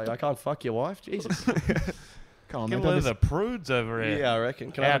Perouse, it's like I can't fuck your wife, Jesus. Come on, Get man. one Don't of the prudes over here. Yeah, I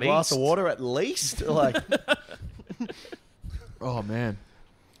reckon. Can I have Out a glass of east. water at least? Like, Oh man.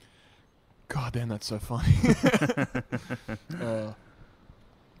 God damn, that's so funny.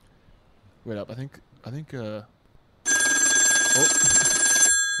 Wait up, I think. Oh, the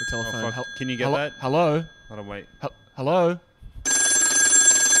telephone. fuck. Hel- Can you get hello? that? Hello. Hold on, wait. Hello.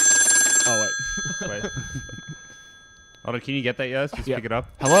 Oh wait. Wait. Hold on, can you get that, Yaz? Just Yeah. pick it up.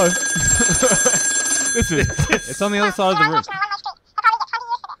 Hello. This is. It's on the other side of the room.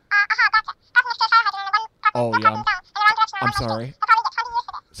 Oh yeah. I'm sorry.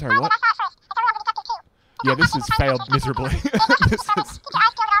 Sorry, what? Yeah, this has failed miserably. This is.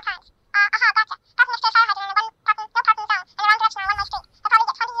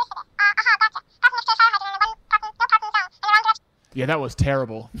 Yeah, that was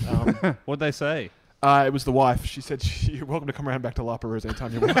terrible. What'd they say? It was the wife. She said, "You're welcome to come around back to La Perouse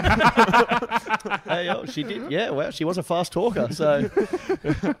anytime you want." hey, oh, she did. Yeah, well, she was a fast talker, so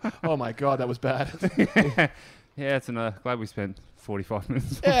Oh my god, that was bad. Yeah, it's glad we spent 45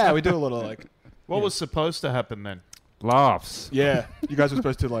 minutes. Yeah, we do a lot of like. What was supposed to happen then? Laughs. Yeah, you guys were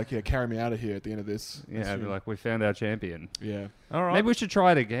supposed to carry me out of here at the end of this. Yeah, I'd be like, we found our champion. Yeah. All right. Maybe we should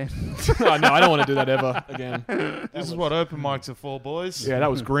try it again. Oh, no, I don't want to do that ever again. This is what open mics are for, boys. Yeah, that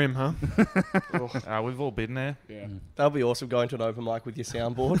was grim, huh? We've all been there. Yeah. that'll be awesome. Going to an open mic with your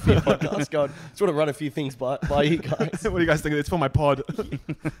soundboard for your podcast. Going, sort of run a few things by you guys. What do you guys think? It's for my pod.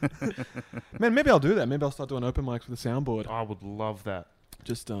 Man, maybe I'll do that. Maybe I'll start doing open mics with a soundboard. I would love that.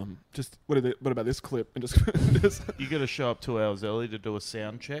 Just what about this clip? And just You got to show up 2 hours early to do a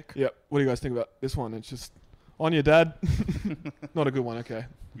sound check. yeah. What do you guys think about this one? It's just on your dad. Not a good one. Okay.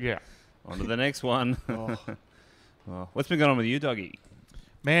 Yeah. On to the next one. Oh. Oh, what's been going on with you, doggy?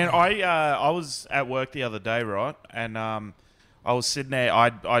 Man, I was at work the other day, right? And I was sitting there.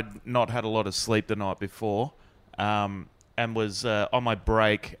 I'd not had a lot of sleep the night before, and was on my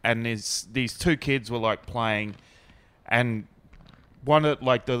break. And these two kids were like playing, and one of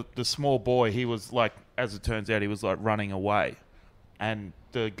like the small boy, he was like, as it turns out, he was like running away, and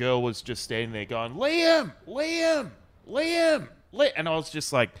the girl was just standing there going, Liam, and I was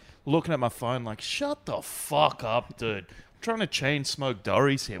just like looking at my phone like, shut the fuck up, dude. trying to chain smoke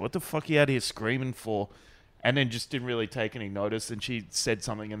Dory's here. What the fuck are you out here screaming for? And then just didn't really take any notice. And she said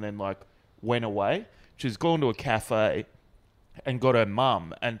something and then like went away. She's gone to a cafe and got her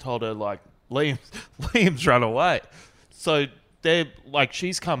mum and told her like Liam's run away. So they're like,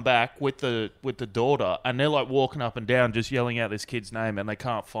 she's come back with the daughter and they're like walking up and down just yelling out this kid's name and they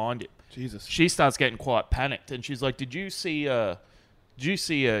can't find him. Jesus. She starts getting quite panicked and she's like, did you see a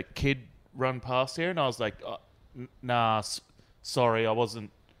kid run past here? And I was like, nah, sorry, I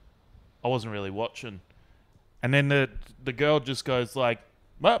wasn't really watching. And then the girl just goes like,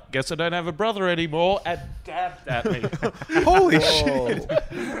 well, guess I don't have a brother anymore, and dabbed at me. Holy shit.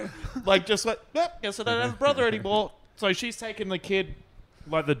 Like, just like, well, guess I don't have a brother anymore. So she's taking the kid,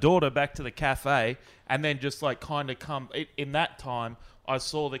 like the daughter, back to the cafe, and then just like kind of in that time, I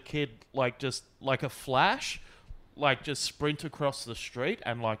saw the kid like just like a flash, like just sprint across the street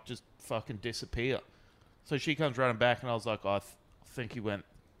and like just fucking disappear. So she comes running back, and I was like, I think he went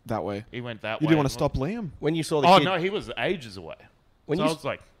That way. He went that way. You didn't want to stop Liam? When you saw the Oh, kid, no, he was ages away. When So you I was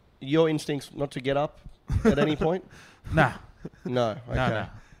like, your instincts not to get up at any point? nah. No. Okay. No.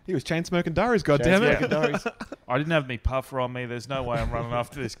 He was chain smoking Darry's, goddammit. Chain-smoking Darry's. I didn't have any puffer on me. There's no way I'm running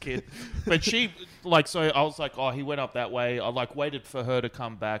after this kid. But she, like, so I was like, oh, he went up that way. I, like, waited for her to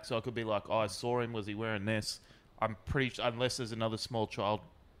come back so I could be like, oh, I saw him. Was he wearing this? I'm pretty unless there's another small child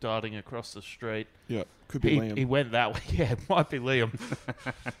darting across the street. Yeah, could be Liam. He went that way. Yeah, it might be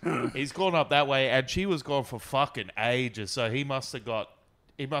Liam. He's gone up that way, and she was gone for fucking ages. So he must have got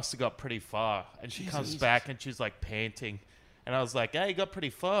pretty far. And she comes back, and she's like panting. And I was like, hey, you got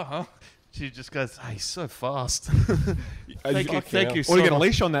pretty far, huh? She just goes, hey, he's so fast. Thank you so Or you get a much.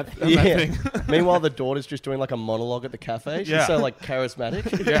 leash on that, that Yeah. thing. Meanwhile, the daughter's just doing like a monologue at the cafe. She's Yeah. so like charismatic.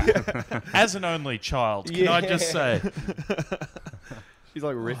 Yeah. As an only child, can I just say? She's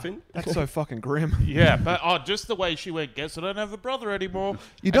like riffing. That's so fucking grim. Yeah, but just the way she went, guess I don't have a brother anymore.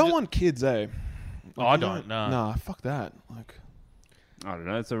 You don't want kids, eh? I You don't know. Nah, fuck that. Like, I don't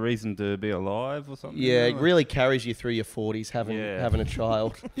know. It's a reason to be alive or something. Yeah, you it know? really carries you through your 40s having a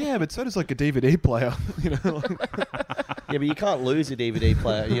child. yeah, but so does like a DVD player. You know. Like, Yeah, but you can't lose a DVD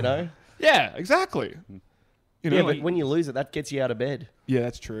player, you know? yeah, exactly. You know. Yeah, like- but when you lose it, that gets you out of bed. yeah,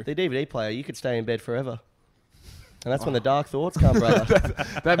 that's true. The DVD player, you could stay in bed forever. And that's when the dark thoughts come, brother.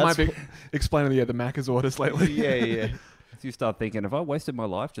 That might be explaining the Macca's orders lately. yeah. You start thinking, if I wasted my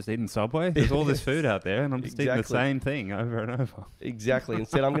life just eating Subway, there's all this food out there, and I'm just eating the Exactly. same thing over and over. Exactly.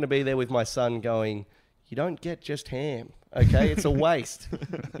 Instead, I'm going to be there with my son going, you don't get just ham, okay? It's a waste.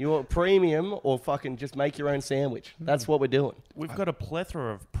 You want premium or fucking just make your own sandwich. That's what we're doing. We've got a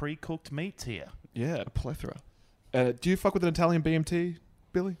plethora of pre-cooked meats here. Yeah, a plethora. Do you fuck with an Italian BMT,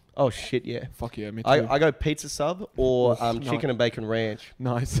 Billy? Oh, shit, yeah. Fuck yeah, me too. I go pizza sub or no. chicken and bacon ranch.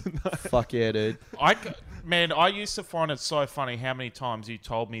 nice. Fuck yeah, dude. I used to find it so funny how many times you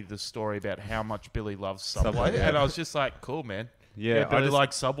told me the story about how much Billy loves Subway. yeah. And I was just like, cool, man. Yeah, Billy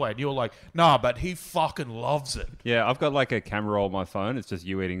likes Subway. And you were like, nah, but he fucking loves it. Yeah, I've got like a camera roll on my phone. It's just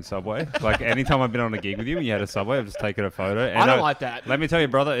you eating Subway. Like anytime I've been on a gig with you and you had a Subway, I've just taken a photo. And I don't like that. Let me tell you,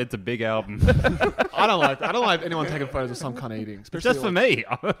 brother, it's a big album. I don't like anyone taking photos of some kind of eating. Especially Just for me.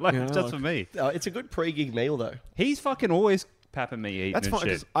 Like, Yeah, just like- for me. It's a good pre-gig meal, though. He's fucking always papping me eating That's and fine.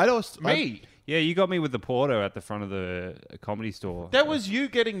 shit. 'Cause I don't. Me? Yeah, you got me with the porter at the front of the comedy store. That was you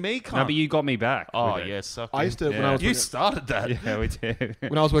getting me, cunt. No, but you got me back. Oh, with it. yes. Yeah, I used to when Yeah. I was You working, started that. Yeah, we did.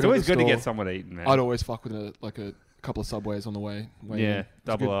 when I was It's working always at the good to store, get someone eating, man. I'd always fuck with a couple of Subways on the way. Yeah, It's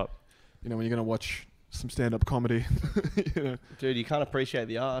double good. up. You know, when you're gonna watch some stand-up comedy. You know. Dude, you can't appreciate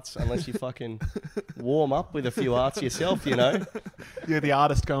the arts unless you fucking warm up with a few arts yourself, you know? You're the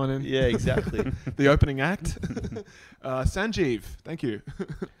artist going in. Yeah, exactly. The opening act. Sanjeev, thank you.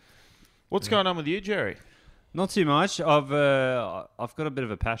 What's going on with you, Jerry? Not too much. I've got a bit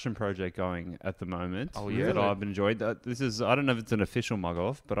of a passion project going at the moment. Oh, yeah? that I've enjoyed. This is, I don't know if it's an official mug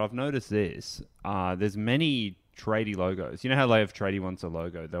off, but I've noticed this. There's many tradie logos. You know how they have tradie wants a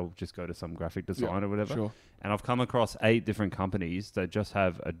logo? They'll just go to some graphic design or whatever. Sure. And I've come across 8 different companies that just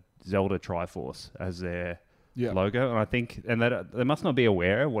have a Zelda Triforce as their logo, and I think that they must not be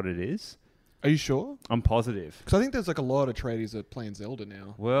aware of what it is. Are you sure? I'm positive. Because I think there's like a lot of tradies that are playing Zelda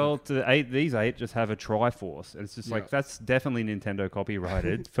now. Well, these 8 just have a Triforce. And it's just like, that's definitely Nintendo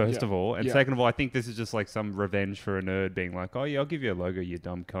copyrighted, first of all. And second of all, I think this is just like some revenge for a nerd being like, oh, yeah, I'll give you a logo, you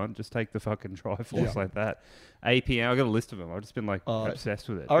dumb cunt. Just take the fucking Triforce like that. APM, I've got a list of them. I've just been like obsessed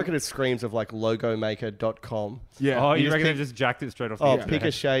with it. I reckon it screams of like logomaker.com. Yeah. Oh, You you just reckon they pick- just jacked it straight off the Oh, internet? pick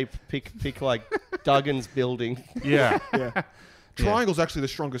a shape, pick like Duggan's building. Yeah. triangle's actually the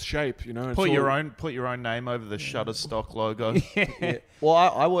strongest shape. You know, It's Put all- your own name over the Shutterstock logo. Yeah. Well,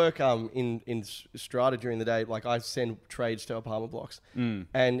 I work in Strata during the day. Like I send trades to apartment blocks,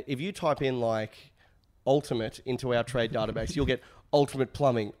 and if you type in like ultimate into our trade database, you'll get ultimate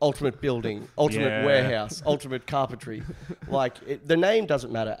plumbing, ultimate building, ultimate warehouse, ultimate carpentry. Like the name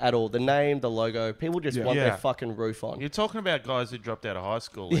doesn't matter at all. The name, the logo, people just want their fucking roof on. You're talking about guys who dropped out of high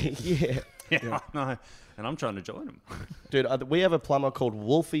school. Yeah. Yeah, I know. And I'm trying to join them. Dude, we have a plumber called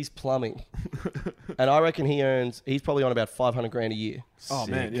Wolfie's Plumbing. And I reckon he's probably on about 500 grand a year. Oh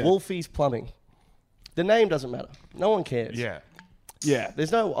man, yeah. Wolfie's Plumbing. The name doesn't matter. No one cares. Yeah. Yeah.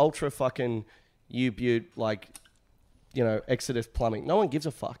 There's no ultra fucking U-Butte, like, you know, Exodus Plumbing. No one gives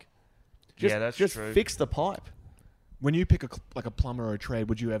a fuck. That's just true. fix the pipe. When you pick a plumber or a trade,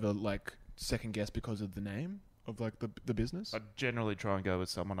 would you ever like second guess because of the name of like the business? I generally try and go with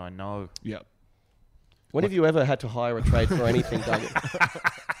someone I know. Yeah. When have you ever had to hire a trade for anything, Doug?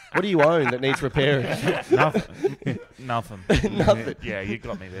 What do you own that needs repairing? Nothing. Nothing. Yeah, you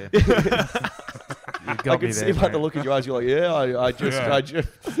got me there. You I got me can see there. by the mate. look in your eyes, you're like, yeah, I just.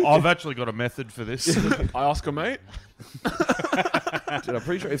 I've actually got a method for this. I ask a mate. Dude, I'm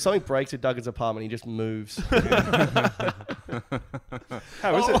pretty sure if something breaks at Duggan's apartment, he just moves.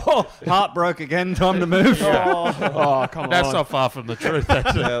 How is it? Oh, heart broke again. Time to move. Oh, come That's on. not far from the truth.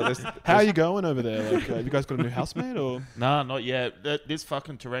 That's How are you going over there? Like, have you guys got a new housemate or? Nah, not yet. This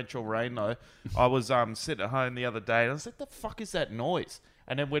fucking torrential rain, though. I was sitting at home the other day, and I was like, the fuck is that noise?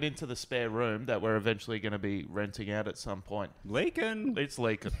 And then went into the spare room that we're eventually going to be renting out at some point. Leaking. It's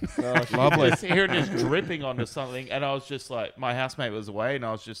leaking. Lovely. Just hearing this dripping onto something, and I was just like, my housemate was away, and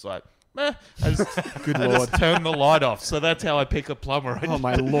I was just like, meh. I just turned the light off. So that's how I pick a plumber. I Oh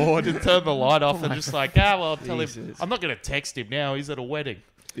my lord. just turn the light off and just like, I'll tell him. Jesus. I'm not going to text him now. He's at a wedding.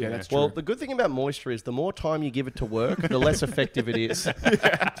 Yeah, that's true. Well, the good thing about moisture is the more time you give it to work, the less effective it is.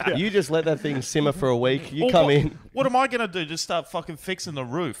 You just let that thing simmer for a week. You Well, come what, in. What am I going to do? Just start fucking fixing the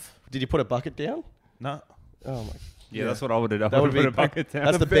roof? Did you put a bucket down? No. Oh my! Yeah, that's what I would have done. That I would would be have put a bucket down.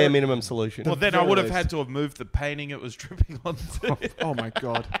 That's the bare minimum solution. Well, then I very would have least. had to have moved the painting it was dripping onto. Oh my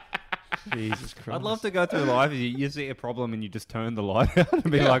god. Jesus Christ! I'd love to go through life. You see a problem and you just turn the light out and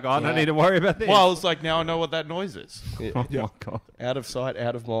be like, I don't need to worry about this. Well, I was like, now I know what that noise is. oh my God. Out of sight,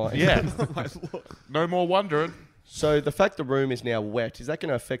 out of mind. Yeah. No more wondering. So the fact the room is now wet, is that going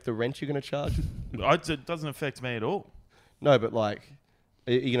to affect the rent you're going to charge? It doesn't affect me at all. No, but like,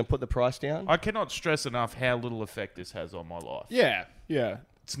 are you going to put the price down? I cannot stress enough how little effect this has on my life. Yeah. Yeah.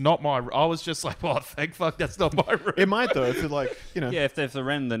 It's not my... I was just like, well, thank fuck that's not my room. It might though if you're like, you know. Yeah, if the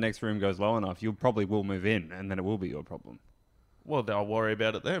rent in the next room goes low enough, you probably will move in and then it will be your problem. Well, then I'll worry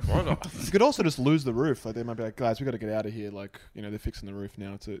about it then. Why not? You could also just lose the roof. Like they might be like, guys, we got to get out of here. Like, you know, they're fixing the roof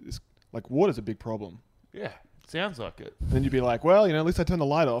now. It's like water's a big problem. Yeah, sounds like it. And then you'd be like, well, you know, at least I turned the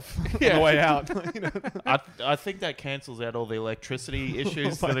light off on Yeah. the way out. You know? I think that cancels out all the electricity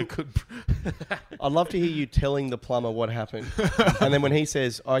issues that it could... I'd love to hear you telling the plumber what happened. And then when he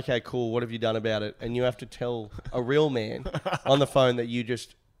says, okay, cool, what have you done about it? And you have to tell a real man on the phone that you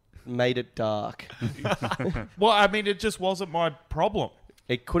just made it dark. Well, I mean, it just wasn't my problem.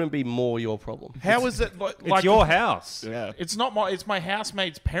 It couldn't be more your problem. How is it like... It's your house. Yeah. It's not my... It's my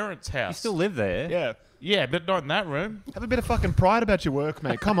housemate's parents' house. You still live there. Yeah. Yeah, but not in that room. Have a bit of fucking pride about your work,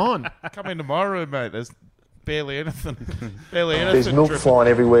 mate. Come on. Come into my room, mate. There's barely anything. Barely anything. There's milk dripping. flying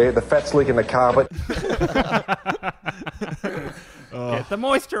everywhere. The fat's leaking the carpet. Get the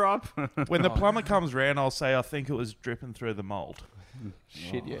moisture up. When the plumber comes round, I'll say, I think it was dripping through the mould.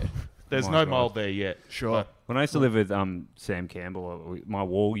 Shit, yeah. There's My no God. mould there yet. Sure. When I used to live with Sam Campbell, my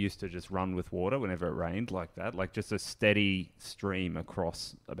wall used to just run with water whenever it rained like that, like just a steady stream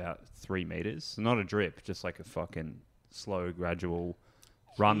across about 3 meters. Not a drip, just like a fucking slow, gradual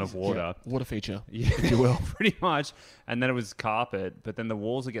run of water. Water feature. Yeah, if you will, pretty much. And then it was carpet, but then the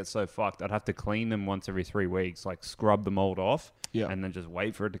walls would get so fucked, I'd have to clean them once every 3 weeks, like scrub the mold off, and then just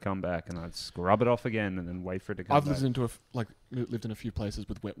wait for it to come back, and I'd scrub it off again, and then wait for it to come I've back. lived in a few places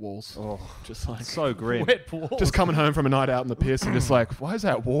with wet walls. Oh, just like So grim. Wet walls. just coming home from a night out in the piss and just like, why is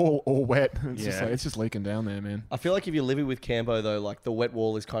that wall all wet? It's just Yeah. like it's just leaking down there, man. I feel like if you're living with Cambo, though, like the wet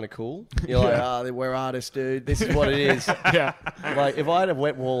wall is kind of cool. You're like, we're artists, dude. This is what it is. Yeah. Like, if I had a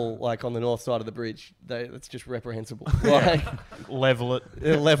wet wall, like, on the north side of the bridge, that's just reprehensible. Like, Level it.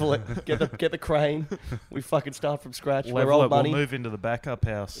 level it. Get the crane. We fucking start from scratch. We're Level old it. money. We'll move into the backup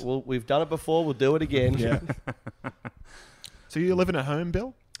house. We've done it before. We'll do it again. Yeah. So you're living at home,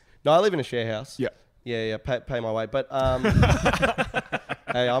 Bill? No, I live in a share house. Yeah. Yeah. Pay my way. But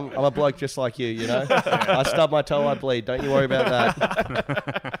hey, I'm a bloke just like you. You know, I stub my toe, I bleed. Don't you worry about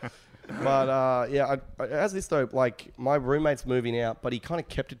that. But yeah, as this though, like my roommate's moving out, but he kind of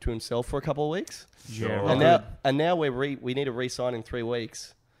kept it to himself for a couple of weeks. Sure. And now we need to re-sign in 3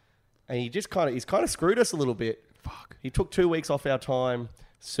 weeks, and he's kind of screwed us a little bit. Fuck. He took 2 weeks off our time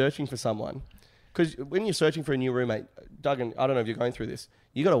searching for someone, because when you're searching for a new roommate, Duggan, I don't know if you're going through this,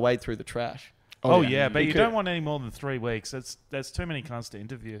 you got to wade through the trash. Oh yeah, but you don't want any more than 3 weeks. That's too many cunts to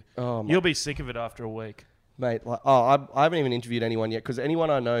interview. Oh, You'll be sick of it after a week. Mate, like, I haven't even interviewed anyone yet, because anyone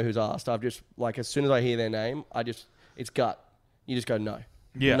I know who's asked, I've just, like, as soon as I hear their name, it's gut. You just go, no.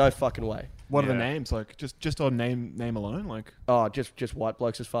 Yeah. No fucking way. What are the names? Like, just on name alone? Like, Oh, just white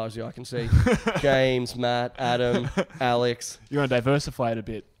blokes as far as the eye can see. James, Matt, Adam, Alex. you want to diversify it a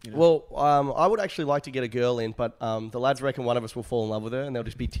bit. You know? Well, I would actually like to get a girl in, but the lads reckon one of us will fall in love with her, and there'll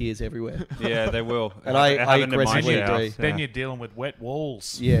just be tears everywhere. Yeah, they will. And I Happened in my aggressively house, agree. yeah. Then you're dealing with wet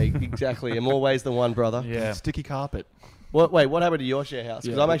walls. Yeah, exactly. In more ways than one, brother. Yeah. Sticky carpet. What happened to your share house?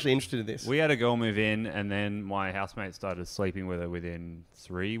 Because I'm actually interested in this. We had a girl move in, and then my housemate started sleeping with her within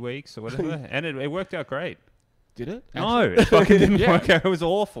 3 weeks or whatever, and it worked out great. Did it? No, it fucking didn't work out. It was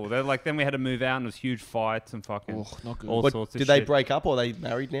awful. Then we had to move out, and there was huge fights and fucking Not good. all What, sorts of did shit. they break up, or are they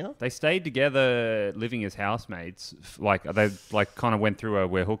married now? They stayed together, living as housemates. Like they kind of went through a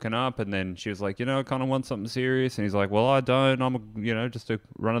we're hooking up, and then she was like, I kind of want something serious, and he's like, well, I don't. I'm just a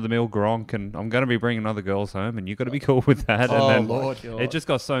run of the mill gronk, and I'm going to be bringing other girls home, and you got to be cool with that. Oh, and then Lord. it just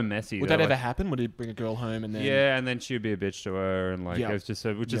got so messy. Would that ever happen? Would he bring a girl home and then? Yeah, and then she'd be a bitch to her, and Yeah. it was just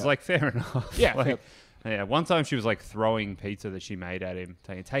which is Yeah. like fair enough. Yeah, Like, yep. yeah. One time she was like throwing pizza that she made at him,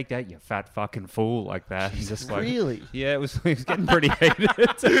 saying, "Take that, you fat fucking fool!" Like that. And just like, Really? yeah, it was getting pretty heated.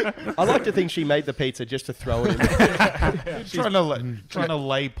 I like to think she made the pizza just to throw it in. Trying to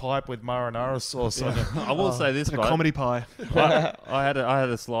lay pipe with marinara sauce on it. I will say this, A but comedy pie. I had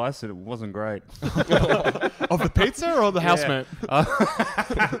a slice and it wasn't great. Of the pizza or the housemate?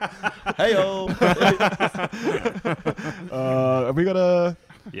 Hey-o. Have we got a...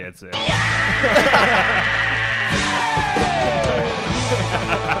 Yeah, it's it.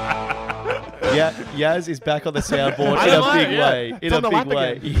 Yeah, Yaz is back on the soundboard I in a know, big yeah. way. In It's a on the big lap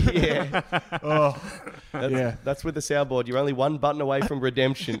way. again. Yeah. Oh, yeah. That's with the soundboard. You're only one button away from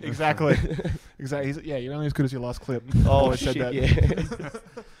redemption. Exactly. Exactly. Yeah, you're only as good as your last clip. Oh, Always shit, said that. yeah.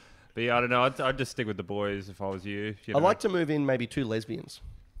 But yeah, I don't know. I'd just stick with the boys if I was you. I'd like to move in maybe 2 lesbians.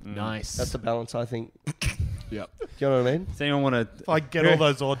 Nice. That's the balance, I think. Yep. Do you know what I mean? Does anyone want to? If I get all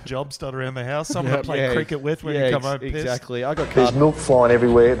those odd jobs done around the house, someone to play cricket with when you come home pissed. exactly. I got There's card. milk flying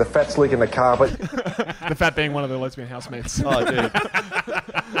everywhere. The fat's leaking the carpet. The fat being one of the lesbian housemates. Oh, dude.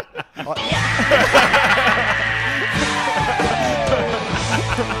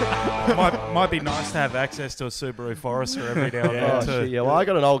 Might be nice to have access to a Subaru Forester every now and Oh, then too. shit, yeah. Well, I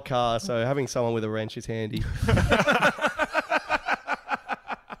got an old car, so having someone with a wrench is handy.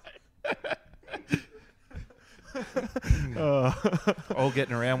 All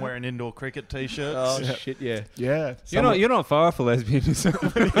getting around wearing indoor cricket t-shirts. Oh, shit, yeah. Yeah. You're not far for lesbians.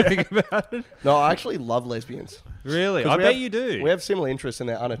 What do you think about it? No, I actually love lesbians. Really? 'Cause I we bet have- you do. We have similar interests and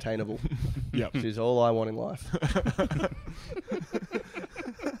they're unattainable. Yep. Which is all I want in life.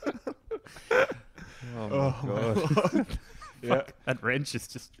 Oh my god. Yeah. That wrench has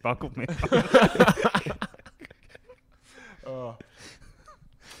just buckled me.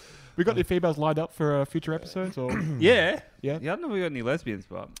 We got any females lined up for future episodes? Or Yeah. Yeah. I don't know if we got any lesbians,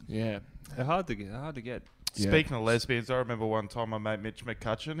 but yeah. they're hard to get. Speaking of lesbians, I remember one time my mate Mitch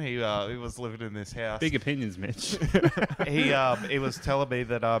McCutcheon, he was living in this house. Big opinions, Mitch. He was telling me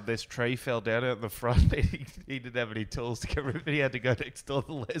that this tree fell down out the front. He didn't have any tools to get rid of it. He had to go next door to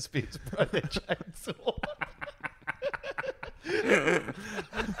the lesbians bro their chainsaw.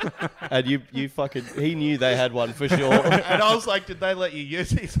 And you fucking... He knew they had one for sure. And I was like, did they let you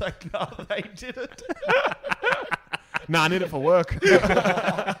use it? He's like, no, they didn't. Nah, I need it for work.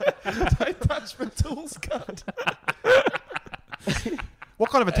 Don't touch my tools, cunt. What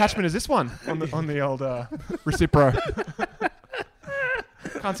kind of attachment is this one on the old Recipro?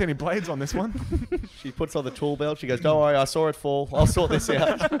 Can't see any blades on this one. She puts on the tool belt. She goes, don't worry, I saw it fall. I'll sort this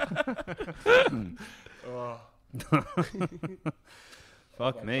out.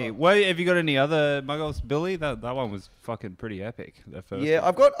 Fuck me. Wait, have you got any other muggles, Billy? That one was fucking pretty epic. That first Yeah, one.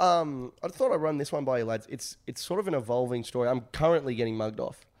 I've got... I thought I'd run this one by you, lads. It's sort of an evolving story. I'm currently getting mugged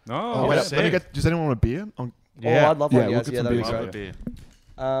off. Oh, Wait, sick. let me get, does anyone want a beer? Oh, I'd love one, we'll yes. get Yeah, some that'd be beers.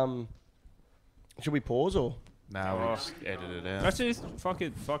 great. Should we pause or... No, we just edit it out. Actually, fuck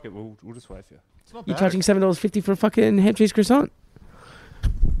it. We'll just wait for you. You're charging $7.50 for a fucking ham cheese croissant?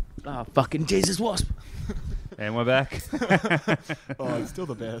 Ah, fucking Jesus wasp. And we're back. Oh, it's still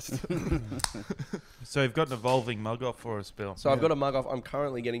the best. So you've got an evolving mug off for us, Bill. So I've got a mug off. I'm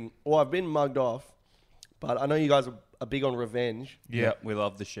currently getting... Well, I've been mugged off But I know you guys are big on revenge. Yeah. We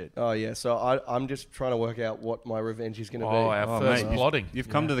love the shit. Oh, yeah. So I'm just trying to work out what my revenge is going to Oh, be. our first mate, plotting. You've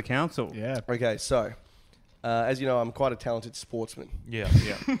come to the council. Yeah. Okay, so as you know, I'm quite a talented sportsman. Yeah.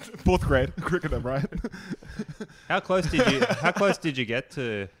 Yeah. 4th grade cricketer, right? How close did you get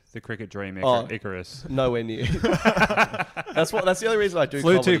to the cricket dream, Icarus? Nowhere near. That's the only reason I do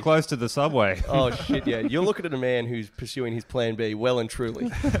Flew comedy. too close to the subway. Oh, shit, yeah. You're looking at a man who's pursuing his plan B well and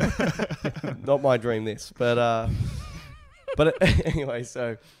truly. Not my dream, this. But anyway,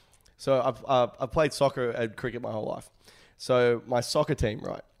 so I've played soccer and cricket my whole life. So my soccer team,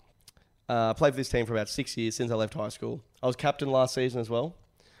 right? I played for this team for about 6 years since I left high school. I was captain last season as well.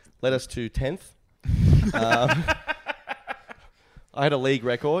 Led us to 10th. I had a league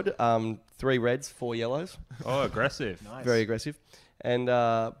record, 3 reds, 4 yellows. Oh, aggressive. Nice. Very aggressive. And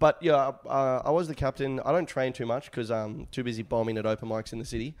but yeah, I was the captain. I don't train too much because I'm too busy bombing at open mics in the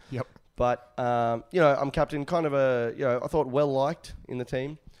city. Yep. But I'm captain, kind of I thought well liked in the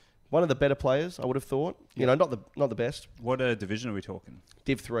team. One of the better players, I would have thought. Not the best. What division are we talking?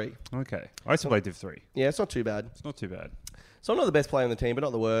 Div 3. Okay. I used to play Div 3. Yeah, it's not too bad. It's not too bad. So I'm not the best player on the team, but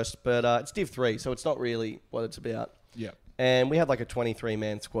not the worst. But it's Div 3, so it's not really what it's about. Yep. And we had like a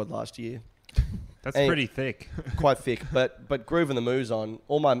 23-man squad last year. That's And- pretty thick. Quite thick. But Groove and the Moose on,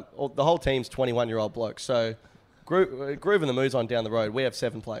 the whole team's 21-year-old blokes. So Groove and the Moose on down the road, we have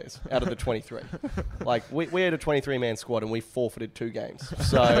 7 players out of the 23. Like, we had a 23-man squad and we forfeited 2 games.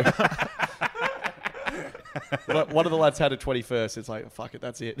 So one of the lads had a 21st. It's like, fuck it,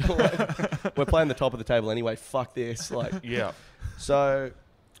 that's it. We're playing the top of the table anyway. Fuck this. Like, Yeah. so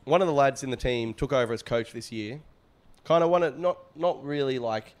one of the lads in the team took over as coach this year. Kind of wanted, not really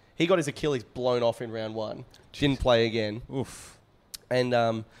like, he got his Achilles blown off in round 1. Didn't play again. Oof.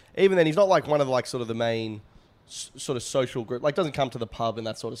 And even then, he's not like one of the, like, sort of the main sort of social group. Like, doesn't come to the pub and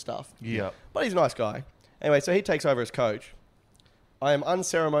that sort of stuff. Yeah. But he's a nice guy. Anyway, so he takes over as coach. I am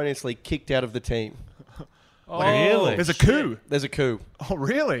unceremoniously kicked out of the team. Oh, really? There's a coup. There's a coup. Oh,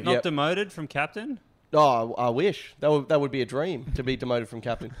 really? Not Yep. demoted from captain? Oh, I wish. That would be a dream, to be demoted from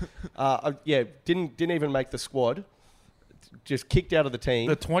captain. Didn't even make the squad. Just kicked out of the team.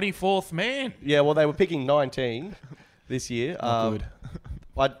 The 24th man. Yeah, well, they were picking 19 this year. Not good.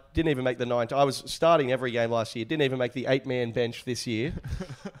 I didn't even make the 19. I was starting every game last year. Didn't even make the 8-man bench this year.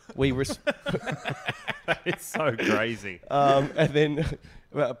 It's so crazy. And then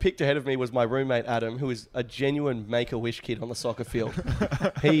picked ahead of me was my roommate Adam, who is a genuine Make-A-Wish kid on the soccer field.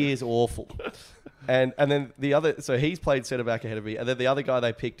 He is awful. And then so he's played centre back ahead of me. And then the other guy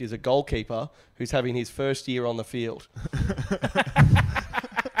they picked is a goalkeeper who's having his first year on the field.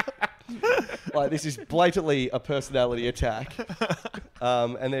 Like, this is blatantly a personality attack.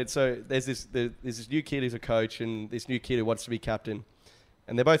 And then so there's this new kid who's a coach and this new kid who wants to be captain.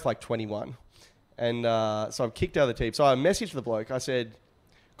 And they're both like 21. And so I'm kicked out of the team. So I messaged the bloke. I said,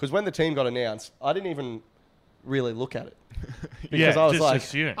 because when the team got announced, I didn't even really look at it. Because I was just like,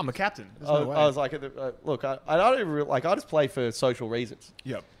 assume. I'm a captain. There's I no way. was like, look, I don't even, like, I just play for social reasons.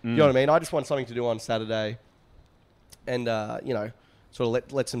 Yep. You know what I mean? I just want something to do on Saturday, and sort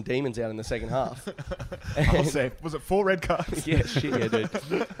of let some demons out in the second half. I'll say, was it 4 red cards? Yeah, shit, yeah, dude.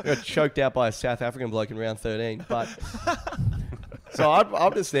 I got choked out by a South African bloke in round 13. But so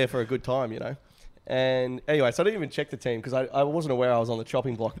I'm just there for a good time, you know. And anyway, so I didn't even check the team because I wasn't aware I was on the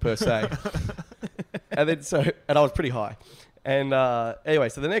chopping block per se. And I was pretty high. And anyway,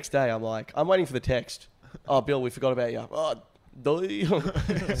 so the next day I'm waiting for the text. Oh, Bill, we forgot about you. Oh,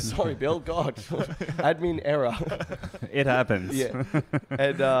 sorry, Bill. God, admin error. It happens. Yeah.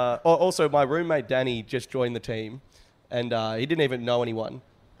 And also, my roommate Danny just joined the team, and he didn't even know anyone.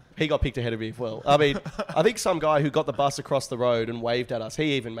 He got picked ahead of me as well. I mean, I think some guy who got the bus across the road and waved at us,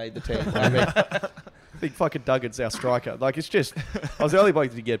 he even made the team. I mean, I think fucking Duggan's our striker. Like, it's just, I was the only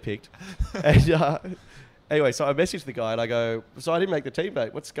bloke to get picked. And anyway, so I messaged the guy and I go, so I didn't make the team,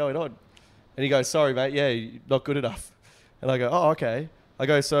 mate. What's going on? And he goes, sorry, mate. Yeah, you're not good enough. And I go, oh, okay. I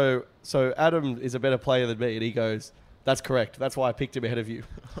go, so Adam is a better player than me. And he goes, that's correct. That's why I picked him ahead of you.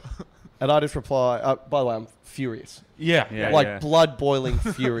 And I just reply, by the way, I'm furious. Yeah. Blood boiling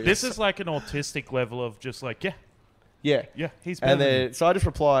furious. This is like an autistic level of just like, Yeah. yeah, he's better And than then, so I just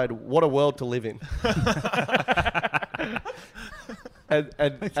replied, what a world to live in.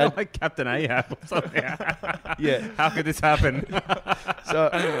 It's not like Captain Ahab or something. Yeah. How could this happen?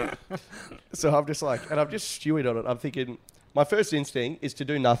 So I'm just like, and I'm just stewing on it. I'm thinking, my first instinct is to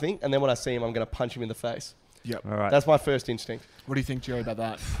do nothing, and then when I see him, I'm going to punch him in the face. Yep. All right. That's my first instinct. What do you think, Joey, about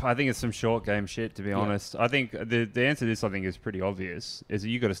that? I think it's some short game shit, to be honest. I think the answer to this, I think, is pretty obvious. Is that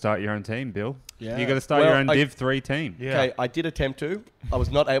you got to start your own team, Bill. Yeah. You got to start your own Div 3 team. Yeah. Okay, I did attempt to. I was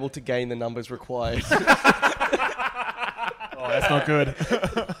not able to gain the numbers required. Oh, that's not good.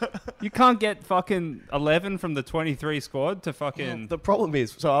 You can't get fucking 11 from the 23 squad to fucking... The problem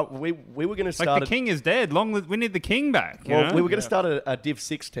is, so we were going to start... Like, the king is dead. We need the king back. You Well, know? we were going to start a Div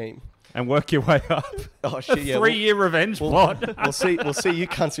 6 team. And work your way up. Oh, shit, yeah. 3-year revenge plot. We'll see you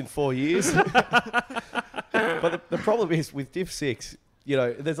cunts in 4 years. But the problem is, with Div 6, you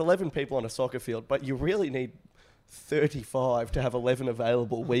know, there's 11 people on a soccer field, but you really need 35 to have 11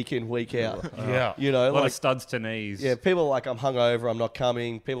 available week in, week out. Yeah. You know, A lot like... of studs to knees. Yeah, people are like, I'm hungover, I'm not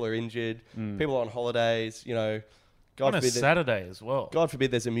coming. People are injured. People are on holidays, you know. On a Saturday as well. God forbid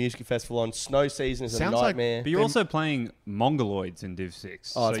there's a music festival on. Snow season is a Sounds like- nightmare. But you're also playing Mongoloids in Div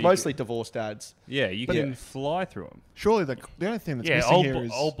 6. Oh, so it's you mostly divorced dads. Yeah, you can fly through them. Surely the only thing that's Yeah, missing here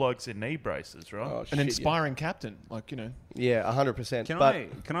is old blokes in knee braces, right? Oh, an shit, yeah. inspiring captain. Like, you know. Yeah, 100%. Can But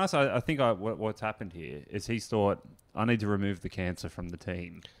I say, I think what's happened here is he's thought, I need to remove the cancer from the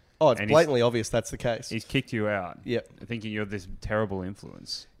team. oh, it's and blatantly obvious that's the case. He's kicked you out. Yep. Thinking you're this terrible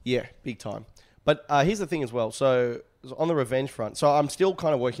influence. Yeah, big time. But here's the thing as well. So on the revenge front, so I'm still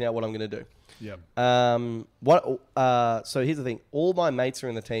kind of working out what I'm going to do. Yeah. So here's the thing. All my mates are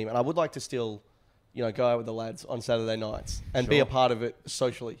in the team, and I would like to still, you know, go out with the lads on Saturday nights and be a part of it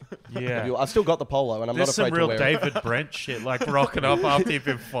socially. Yeah. I've still got the polo, and I'm There's not some afraid real to wear it. David Brent shit, like rocking up after you've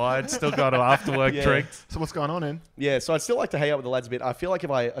been fired, still got to after work Yeah. drinks. So what's going on, in? Yeah, so I'd still like to hang out with the lads a bit. I feel like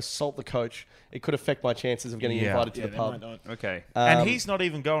if I assault the coach, it could affect my chances of getting Yeah. invited to Yeah, the they pub. might not. Okay. And he's not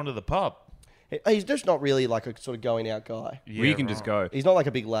even going to the pub. He's just not really like a sort of going out guy. Well, you can just go. He's not like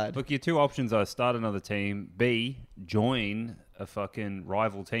a big lad. Look, your two options are start another team, B, join a fucking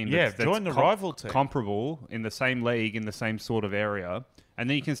rival team. Yeah, join the rival team. Comparable in the same league, in the same sort of area. And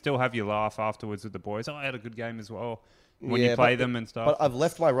then you can still have your laugh afterwards with the boys. Oh, I had a good game as well. When you play them and stuff. But I've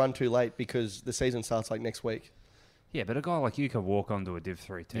left my run too late because the season starts like next week. Yeah, but a guy like you could walk onto a Div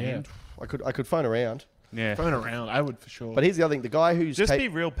 3 team. Yeah. I could phone around. Yeah. Phone around, I would for sure. But here's the other thing. The guy who's... Just be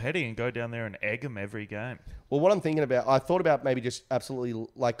real petty and go down there and egg him every game. Well, what I'm thinking about... I thought about maybe just absolutely...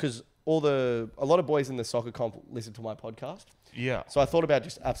 Like, because a lot of boys in the soccer comp listen to my podcast. Yeah. So I thought about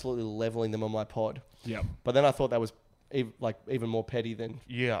just absolutely leveling them on my pod. yeah. But then I thought that was even more petty than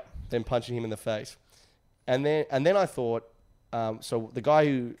punching him in the face. And then I thought... so the guy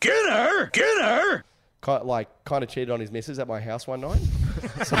who... Get her! Kind of cheated on his missus at my house one night.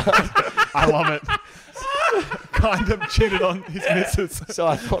 I love it. Kind of cheated on his missus. So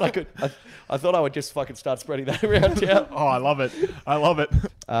I thought I thought I would just fucking start spreading that around town. Oh, I love it. I love it.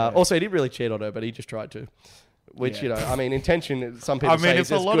 Also, he didn't really cheat on her, but he just tried to. Which, Yeah. you know, I mean, intention, some people I mean, say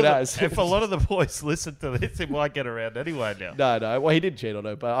is as good as. if a lot of the boys listen to this, it might get around anyway now. No. Well, he did cheat on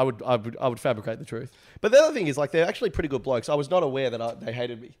her, but I would fabricate the truth. But the other thing is, like, they're actually pretty good blokes. I was not aware that they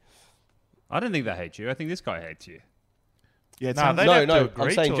hated me. I don't think they hate you. I think this guy hates you. Yeah, it Nah, sounds- they'd have to No, agree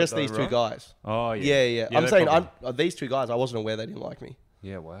I'm saying to just it though, these two right? guys. Oh, yeah. Yeah. I'm they saying probably- these two guys, I wasn't aware they didn't like me.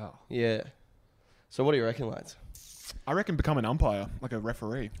 Yeah, wow. Yeah. So what do you reckon, lads? I reckon become an umpire, like a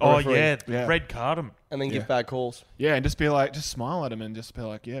referee. Oh, referee. yeah. Red card him. And then give Yeah. bad calls. Yeah, and just be like, just smile at him and just be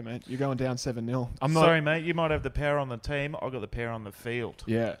like, yeah, mate, you're going down 7-0. I'm not. Sorry, mate. You might have the power on the team. I've got the power on the field.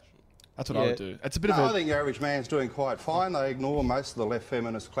 Yeah, that's what I Yeah. would do. It's a bit No, I of a. think your average man's doing quite fine. They ignore most of the left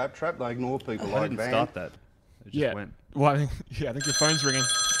feminist claptrap. They ignore people I like didn't Van. start that. It just Yeah. went. Well, I think your phone's ringing.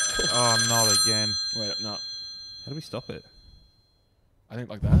 Oh, not again. Wait, no. How do we stop it? I think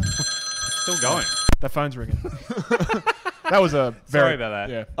like that. It's still going. That phone's ringing. That was a very. Sorry about that.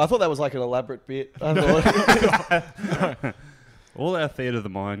 Yeah. I thought that was like an elaborate bit. I thought, All our theatre of the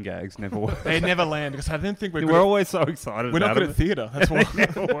mind gags never work. They never land because I didn't think we're We're good. always so excited We're not about good it. at theatre. That's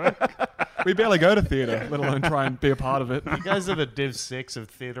why. We barely go to theatre, let alone try and be a part of it. You guys are the Div 6 of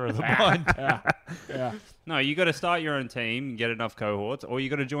Theatre of the Mind. Yeah. No, you got to start your own team, get enough cohorts, or you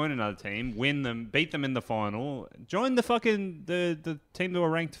got to join another team, win them, beat them in the final, join the fucking the team that were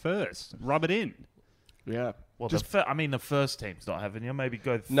ranked first, rub it in. Yeah. Well, Just- the first team's not having you. Maybe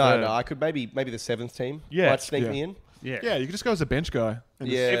go third. no, I could maybe the seventh team. Yeah. Might sneak Yeah. me in. Yeah, Yeah, you could just go as a bench guy. And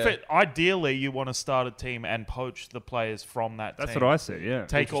just- Yeah. Ideally, you want to start a team and poach the players from that that's team. what I see. Yeah,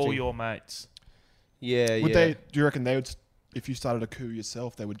 Take all Interesting. your mates. Yeah, Would yeah. they? Do you reckon they would? If you started a coup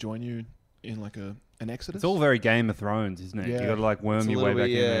yourself, they would join you in like an exodus? it's all very Game of Thrones, isn't it? Yeah. You got to like It's worm a your way little back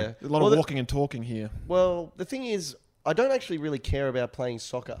bit, in yeah. there. a lot Well, of walking and talking here. Well, the thing is, I don't actually really care about playing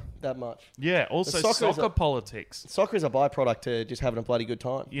soccer that much. Yeah. Also, soccer is soccer a- politics. Soccer is a byproduct to just having a bloody good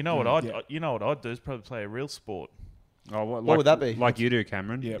time. You know what I'd yeah. You know what I'd do is probably play a real sport. Oh, What would that be? Like you do,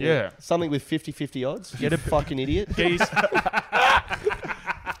 Cameron. Yeah. Yeah. Something with 50-50 odds? Get a fucking idiot. Geese.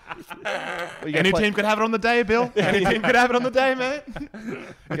 Any team could have it on the day, Bill. Any team could have it on the day, mate.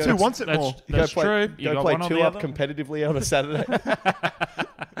 That's who wants it more. That's true. You Go got play one on two the up other? competitively on a Saturday.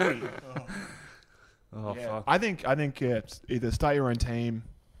 Oh, Yeah. fuck. I think it's either start your own team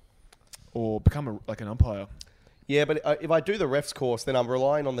or become an umpire. Yeah, but if I do the refs course, then I'm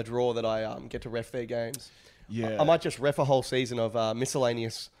relying on the draw that I get to ref their games. Yeah. I might just ref a whole season of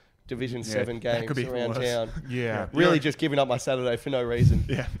miscellaneous Division 7 that could games be around worse. town. Yeah. Really just giving up my Saturday for no reason.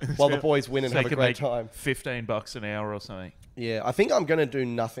 Yeah. While the boys win and So have you a could great make time. $15 an hour or something. Yeah, I think I'm going to do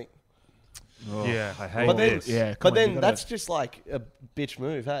nothing. Oh, Yeah. I hate But then, this. Yeah. but come on, then you gotta- that's just like a bitch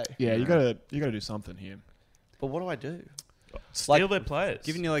move, hey? Yeah, you gotta do something here. But what do I do? Steal their players.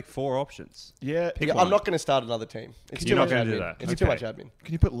 Giving you like 4 options. Yeah. Yeah, I'm not going to start another team. It's You're too not much gonna do admin. that. It's too Okay. much admin.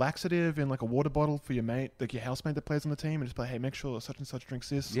 Can you put laxative in like a water bottle for your mate, like your housemate that plays on the team, and just play, hey, make sure such and such drinks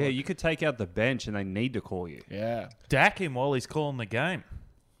this? Yeah, Like- you could take out the bench and they need to call you. Yeah. Dack him while he's calling the game.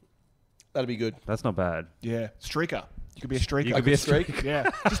 That'd be good. That's not bad. Yeah. Streaker. You could be a streaker. You could be a streak. Yeah.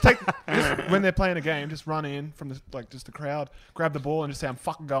 just when they're playing a game, just run in from just the crowd, grab the ball, and just say, I'm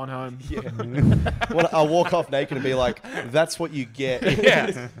fucking going home. Yeah. Well, I'll walk off naked and be like, that's what you get.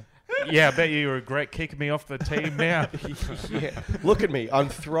 Yeah. Yeah, I bet you regret kicking me off the team now. Yeah. Look at me. I'm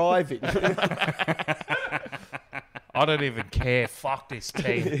thriving. I don't even care. Fuck this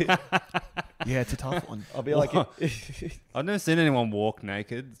team. Yeah, it's a tough one. I'll be like, I've never seen anyone walk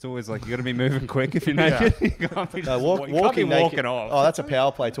naked. It's always like you got to be moving quick if you're naked. You can't be, no, just, walking you can't be naked. walking off. Oh, that's a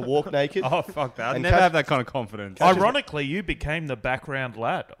power play to walk naked. Oh, fuck that. I And never catch- have that kind of confidence. Ironically, you became the background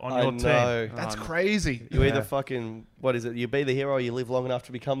lad on I your team. know. That's crazy. You either fucking, what is it? You be the hero or you live long enough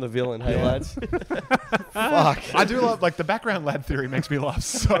to become the villain, hey lads? Fuck. I do love, like, the background lad theory makes me laugh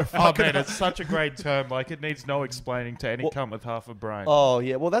so Oh fucking man, it's such a great term. Like it needs no explaining to any cunt with half a brain. Oh,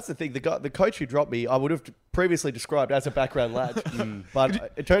 yeah. Well, that's the thing. The coach who dropped me, I would have previously described as a background lad.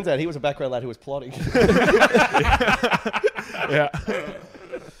 But it turns out he was a background lad who was plotting. Yeah.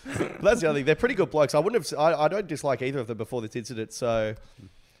 That's the other thing. They're pretty good blokes. I don't dislike either of them before this incident, so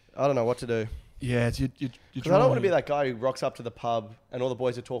I don't know what to do. Yeah, it's you 'Cause I don't want to be that guy who rocks up to the pub and all the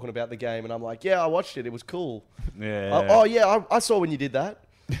boys are talking about the game and I'm like, yeah, I watched it. It was cool. Yeah. I saw when you did that.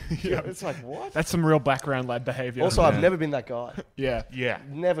 Yeah. It's like, what? That's some real background lad behavior. Also, I've never been that guy. Yeah. Yeah.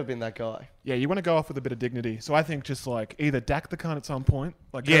 Never been that guy. Yeah, you want to go off with a bit of dignity. So I think just like either dack the cunt at some point.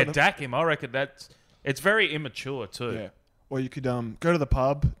 Like Yeah, go to the- dack him. I reckon it's very immature too. Yeah. Or you could go to the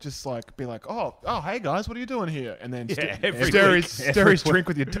pub, just like be like, oh, hey guys, what are you doing here? And then every stir week. his drink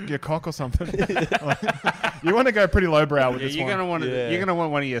with your cock or something. Like, you want to go pretty lowbrow with Yeah, this you're one. gonna want Yeah. you're gonna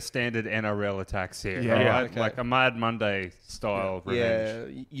want one of your standard NRL attacks here, Yeah. right? Yeah, okay. Like a Mad Monday style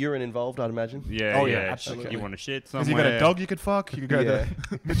revenge. Yeah, urine involved, I'd imagine. Yeah, Oh, yeah, yeah. absolutely. You want to shit Because somewhere? you got a dog you could fuck. You could go Yeah.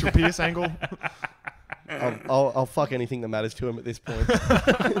 the Mitchell Pearce angle. I'll fuck anything that matters to him at this point.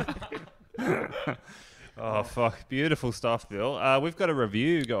 Oh fuck! Beautiful stuff, Bill. We've got a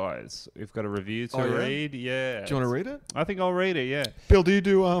review, guys. We've got a review to Oh, yeah? read. Yeah. Do you want to read it? I think I'll read it. Yeah. Bill, do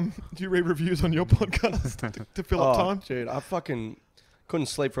you read reviews on your podcast to fill up time? Dude, I fucking couldn't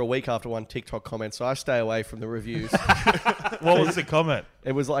sleep for a week after one TikTok comment, so I stay away from the reviews. What was the comment?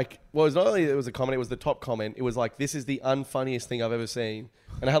 It was like, well, it was not only it was a comment, it was the top comment. It was like, this is the unfunniest thing I've ever seen.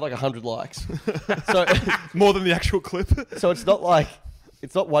 And I had like 100 likes. So, More than the actual clip. so it's not like,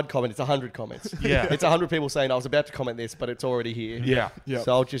 it's not one comment, it's 100 comments. Yeah. It's 100 people saying, I was about to comment this, but it's already here. Yeah. Yeah.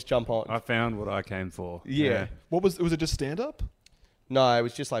 So I'll just jump on. I found what I came for. Yeah. Was it just stand up? No, it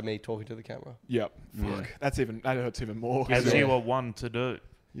was just like me talking to the camera. Yep. Fuck. That hurts even more. As you were one to do.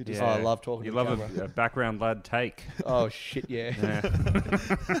 You just, Oh, I love talking You to the love camera. a background lad take. Oh, shit, yeah.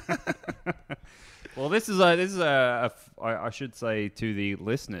 Well, this is I should say to the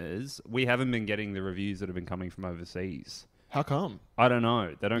listeners, we haven't been getting the reviews that have been coming from overseas. How come? I don't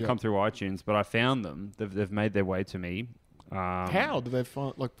know. They don't Yeah. come through iTunes, but I found them. They've made their way to me. How do they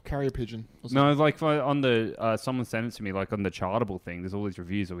find like carrier pigeon? Or something? No, like on the someone sent it to me, like on the Chartable thing. There's all these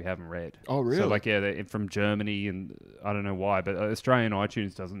reviews that we haven't read. Oh, really? So like, yeah, they're from Germany, and I don't know why, but Australian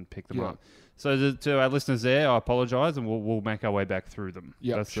iTunes doesn't pick them Yeah. up. So to our listeners there, I apologise, and we'll make our way back through them.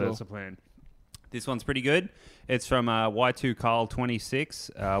 Yeah, that's sure. that's the plan. This one's pretty good. It's from Y2 Carl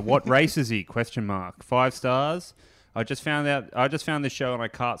 26. What race is he? ? 5 stars. I just found this show and I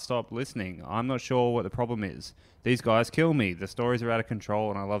can't stop listening. I'm not sure what the problem is. These guys kill me. The stories are out of control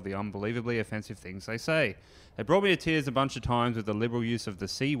and I love the unbelievably offensive things they say. They brought me to tears a bunch of times with the liberal use of the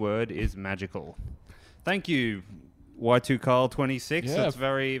C word is magical. Thank you, Y2 Carl 26. Yeah. That's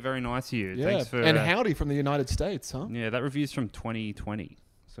very, very nice of you. Yeah. Thanks for and howdy from the United States, huh? yeah, that review's from 2020.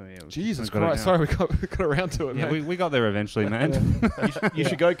 So yeah, Jesus got it Christ! now. Sorry, we got around to it. Yeah, mate. we got there eventually, man. You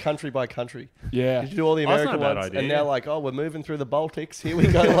should go country by country. Yeah. You should do all the Oh, that's not American a bad ones, idea, and yeah. now like, oh, we're moving through the Baltics. Here we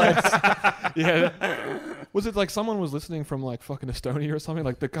go, lads. Yeah. Was it like someone was listening from like fucking Estonia or something?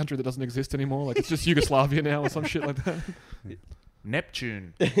 Like the country that doesn't exist anymore? Like it's just Yugoslavia now or some shit like that?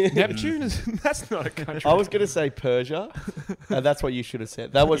 Neptune. Neptune is that's not a country. I was gonna say Persia, and that's what you should have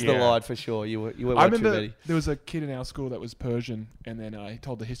said. That was the Yeah. line for sure. You were I way too remember ready. there was a kid in our school that was Persian, and then he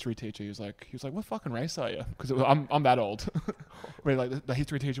told the history teacher, he was like, "What fucking race are you?" Because I'm that old. I mean, like the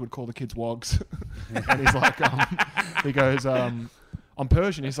history teacher would call the kids wogs, and he's like, he goes, "I'm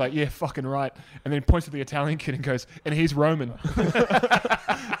Persian." He's like, "Yeah, fucking right." And then he points to the Italian kid and goes, "And he's Roman."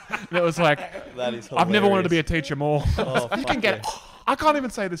 And it was like, That is I've never wanted to be a hilarious. teacher more. Oh, You can fuck get. yeah. I can't even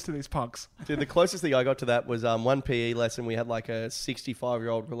say this to these punks. Dude, the closest thing I got to that was one PE lesson. We had like a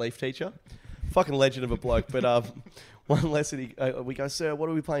 65-year-old relief teacher, fucking legend of a bloke. But one lesson, we go, "Sir, what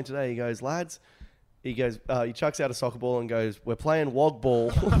are we playing today?" He goes, "Lads," he goes, he chucks out a soccer ball and goes, "We're playing wog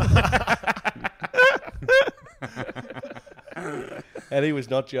ball." And he was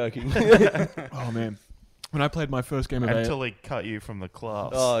not joking. Oh man, when I played my first game of Until he cut you from the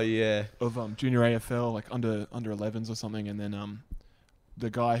class. Oh yeah. of junior AFL, like under 11s or something, and then the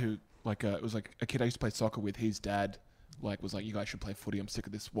guy who it was like a kid I used to play soccer with, his dad was like, "You guys should play footy. I'm sick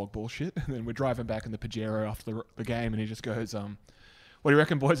of this wog ball shit." And then we're driving back in the Pajero after the game, and he just goes, "What do you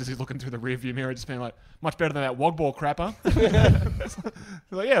reckon, boys?" As he's looking through the rearview mirror, just being like, "Much better than that wog ball crapper."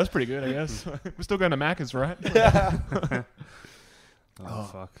 We're like, "Yeah, it was pretty good, I guess." We're still going to Macca's, right? Oh,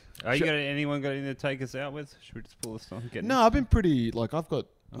 fuck. Anyone got anything to take us out with? Should we just pull this on? No, I've been pretty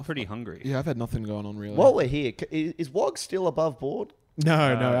I'm pretty hungry. Yeah, I've had nothing going on really. While we're here, is WOG still above board? No,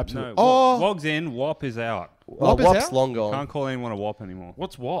 absolutely. No. Wog's in, WOP is out. Well, WOP is WOP's out? long gone. Can't call anyone a WOP anymore.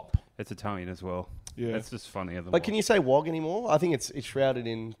 What's WOP? It's Italian as well. Yeah. It's just funnier than But WOP. can you say WOG anymore? I think it's shrouded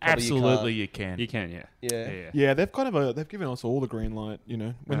in. probably Absolutely, you can. You can, yeah. Yeah. Yeah, they've given us all the green light, you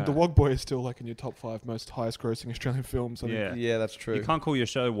know. When the Wog Boy is still like in your top 5 most highest grossing Australian films. I think. Yeah. Yeah, that's true. You can't call your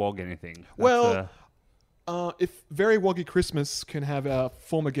show WOG anything. That's, Well, if Very Woggy Christmas can have our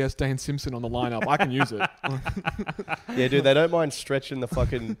former guest Dane Simpson on the lineup, I can use it. Yeah, dude, they don't mind stretching the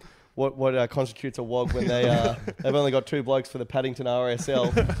fucking what constitutes a WOG when they've only got 2 blokes for the Paddington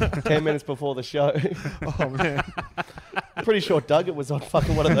RSL 10 minutes before the show. Oh man, Pretty sure Duggett was on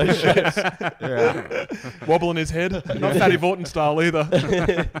fucking one of those shows. yeah, wobbling his head, not Fatty Vorton style either.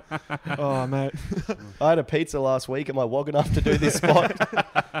 Oh mate, I had a pizza last week. Am I WOG enough to do this spot?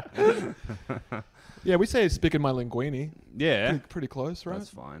 yeah, we say spick in my linguine. yeah. Pretty close, right? That's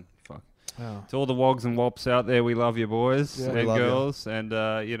fine. Fuck. Oh. To all the WOGs and WOPs out there, we love you boys Yeah, we and love you. girls.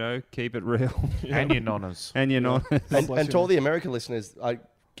 And, keep it real. And your nonnas. And you're not. And to all the American listeners,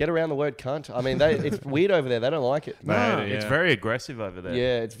 get around the word cunt. I mean, it's weird over there. They don't like it. No, Mate, it's yeah. very aggressive over there.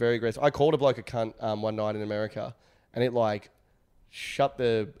 Yeah, it's very aggressive. I called a bloke a cunt one night in America, and it it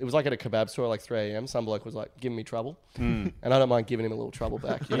was like at a kebab store at like 3 a.m. Some bloke was like giving me trouble, and I don't mind giving him a little trouble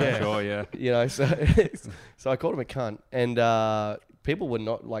back. You know? Yeah. Sure, yeah. You know, so I called him a cunt, and people were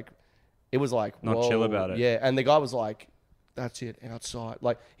not like, it was like Not whoa, chill about it. Yeah, and the guy was like, "That's it, outside."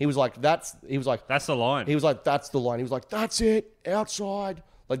 Like he was like, "That's." He was like, That's the line. he was like, "That's the line." He was like, "That's it, outside."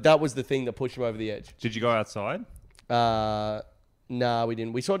 Like that was the thing that pushed him over the edge. Did you go outside? Nah, we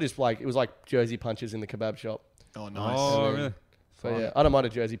didn't. We sort of just like, it was like Jersey punches in the kebab shop. Oh nice. Oh, then- really? So yeah, I don't mind a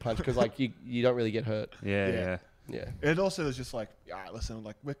Jersey punch because like you don't really get hurt. Yeah, Yeah. yeah. Yeah. It also is just like, all right, listen,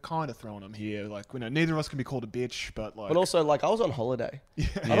 like we're kind of throwing them here. Like, neither of us can be called a bitch, but like, But also, like, I was on holiday. I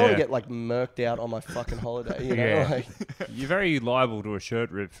don't want Yeah. to get like murked out on my fucking holiday. You know, Yeah. like, You're very liable to a shirt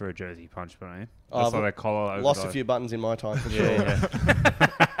rip for a Jersey punch, but That's I've like they collar over. lost a few buttons in my time for sure.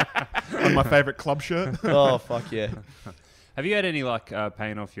 on my favorite club shirt. Oh fuck yeah. Have you had any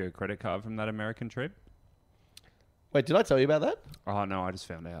paying off your credit card from that American trip? Wait, did I tell you about that? Oh no, I just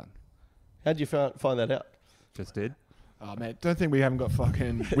found out. How'd you find that out? Just did. Oh mate, don't think we haven't got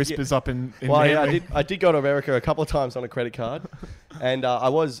fucking whispers up in Well, yeah, Manly. I did go to America a couple of times on a credit card, and I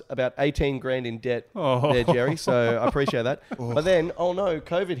was about 18 grand in debt there, Jerry. So I appreciate that. But then, oh no,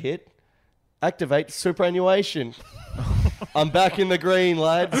 COVID hit. Activate superannuation. I'm back in the green,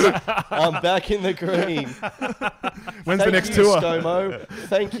 lads. I'm back in the green. When's Thank the next you, tour? ScoMo.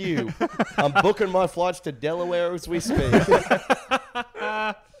 Thank you. I'm booking my flights to Delaware as we speak.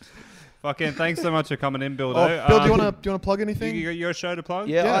 Fucking thanks so much for coming in, Bill. Oh, Bill, do you want to plug anything? You got your show to plug?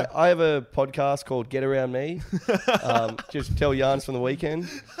 Yeah, Yeah. I have a podcast called Get Around Me. Just tell yarns from the weekend.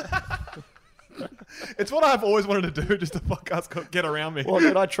 It's what I've always wanted to do, just a podcast called Get Around Me. Well,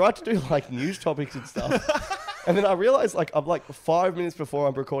 dude, I tried to do like news topics and stuff. And then I realized, like, I'm like 5 minutes before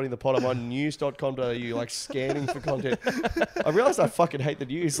I'm recording the pod, I'm on news.com.au, like, scanning for content. I realized I fucking hate the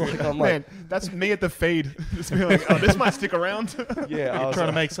news. Like, I'm like, Man, that's me at the feed. Just being like, oh, this might stick around. yeah, I You're was trying to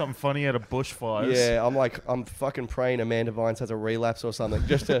like, make something funny out of bushfires. yeah, I'm fucking praying Amanda Vines has a relapse or something,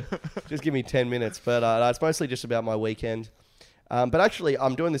 just give me 10 minutes. But it's mostly just about my weekend. But actually,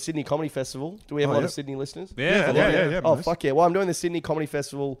 I'm doing the Sydney Comedy Festival. Do we have a lot of Sydney listeners? Yeah. Oh, fuck yeah. Well, I'm doing the Sydney Comedy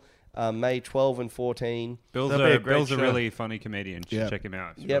Festival May 12 and 14. Bill's That'd be a great Bill's a show. really funny comedian. You should check him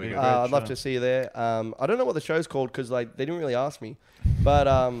out. It's Yep, really good. I'd love to see you there. I don't know what the show's called because they didn't really ask me. But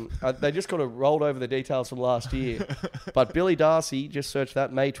they just kind of rolled over the details from last year. But Billy Darcy, just search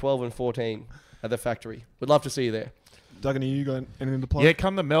that, May 12 and 14 at the Factory. We'd love to see you there. Duggan, you got anything to plug? Yeah,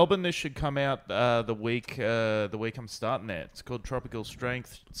 come to Melbourne. This should come out the week I'm starting there. It's called Tropical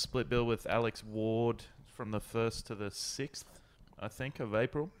Strength. Split bill with Alex Ward from the 1st to the 6th, I think, of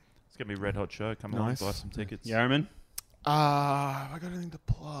April. It's going to be a red hot show. Come along, buy some tickets. Yarraman? Have I got anything to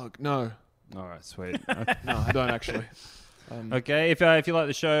plug? No. All right, sweet. No, I don't actually. Okay, if you like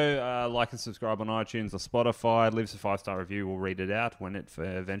the show, like and subscribe on iTunes or Spotify. Leave us a 5-star review. We'll read it out when it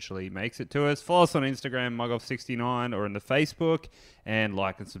eventually makes it to us. Follow us on Instagram, Muggoff69, or in the Facebook, and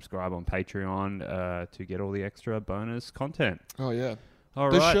like and subscribe on Patreon to get all the extra bonus content. Oh, yeah. All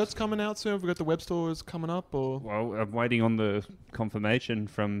The right. shirt's coming out soon. Have we got the web stores coming up? Or Well, I'm waiting on the confirmation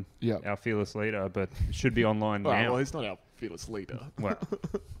from our fearless leader, but it should be online well, now. he's not our fearless leader. Well,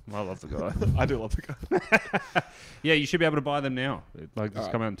 I love the guy. I do love the guy. Yeah, you should be able to buy them now. Like,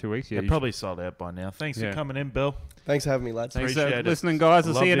 just come out in 2 weeks. Yeah, They're probably sold out by now. Thanks for coming in, Bill. Thanks for having me, lads. Thanks Appreciate for it. listening, guys.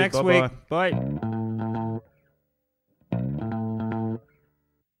 I'll Love see you you. next Bye-bye. week. Bye.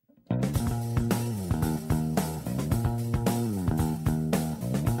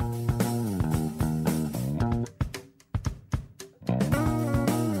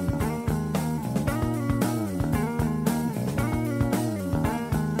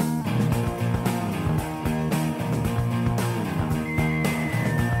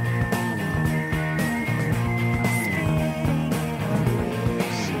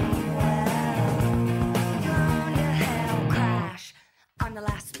 On the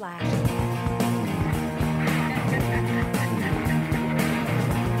last splash.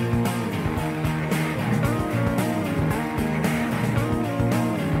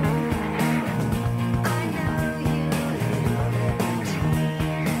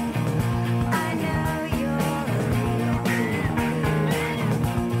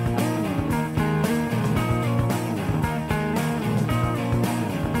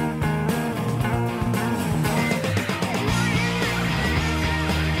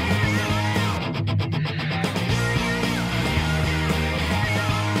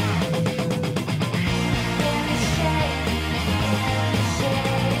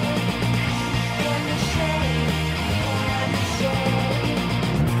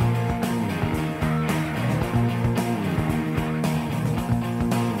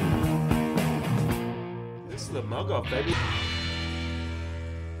 This is the Mugg Off, baby.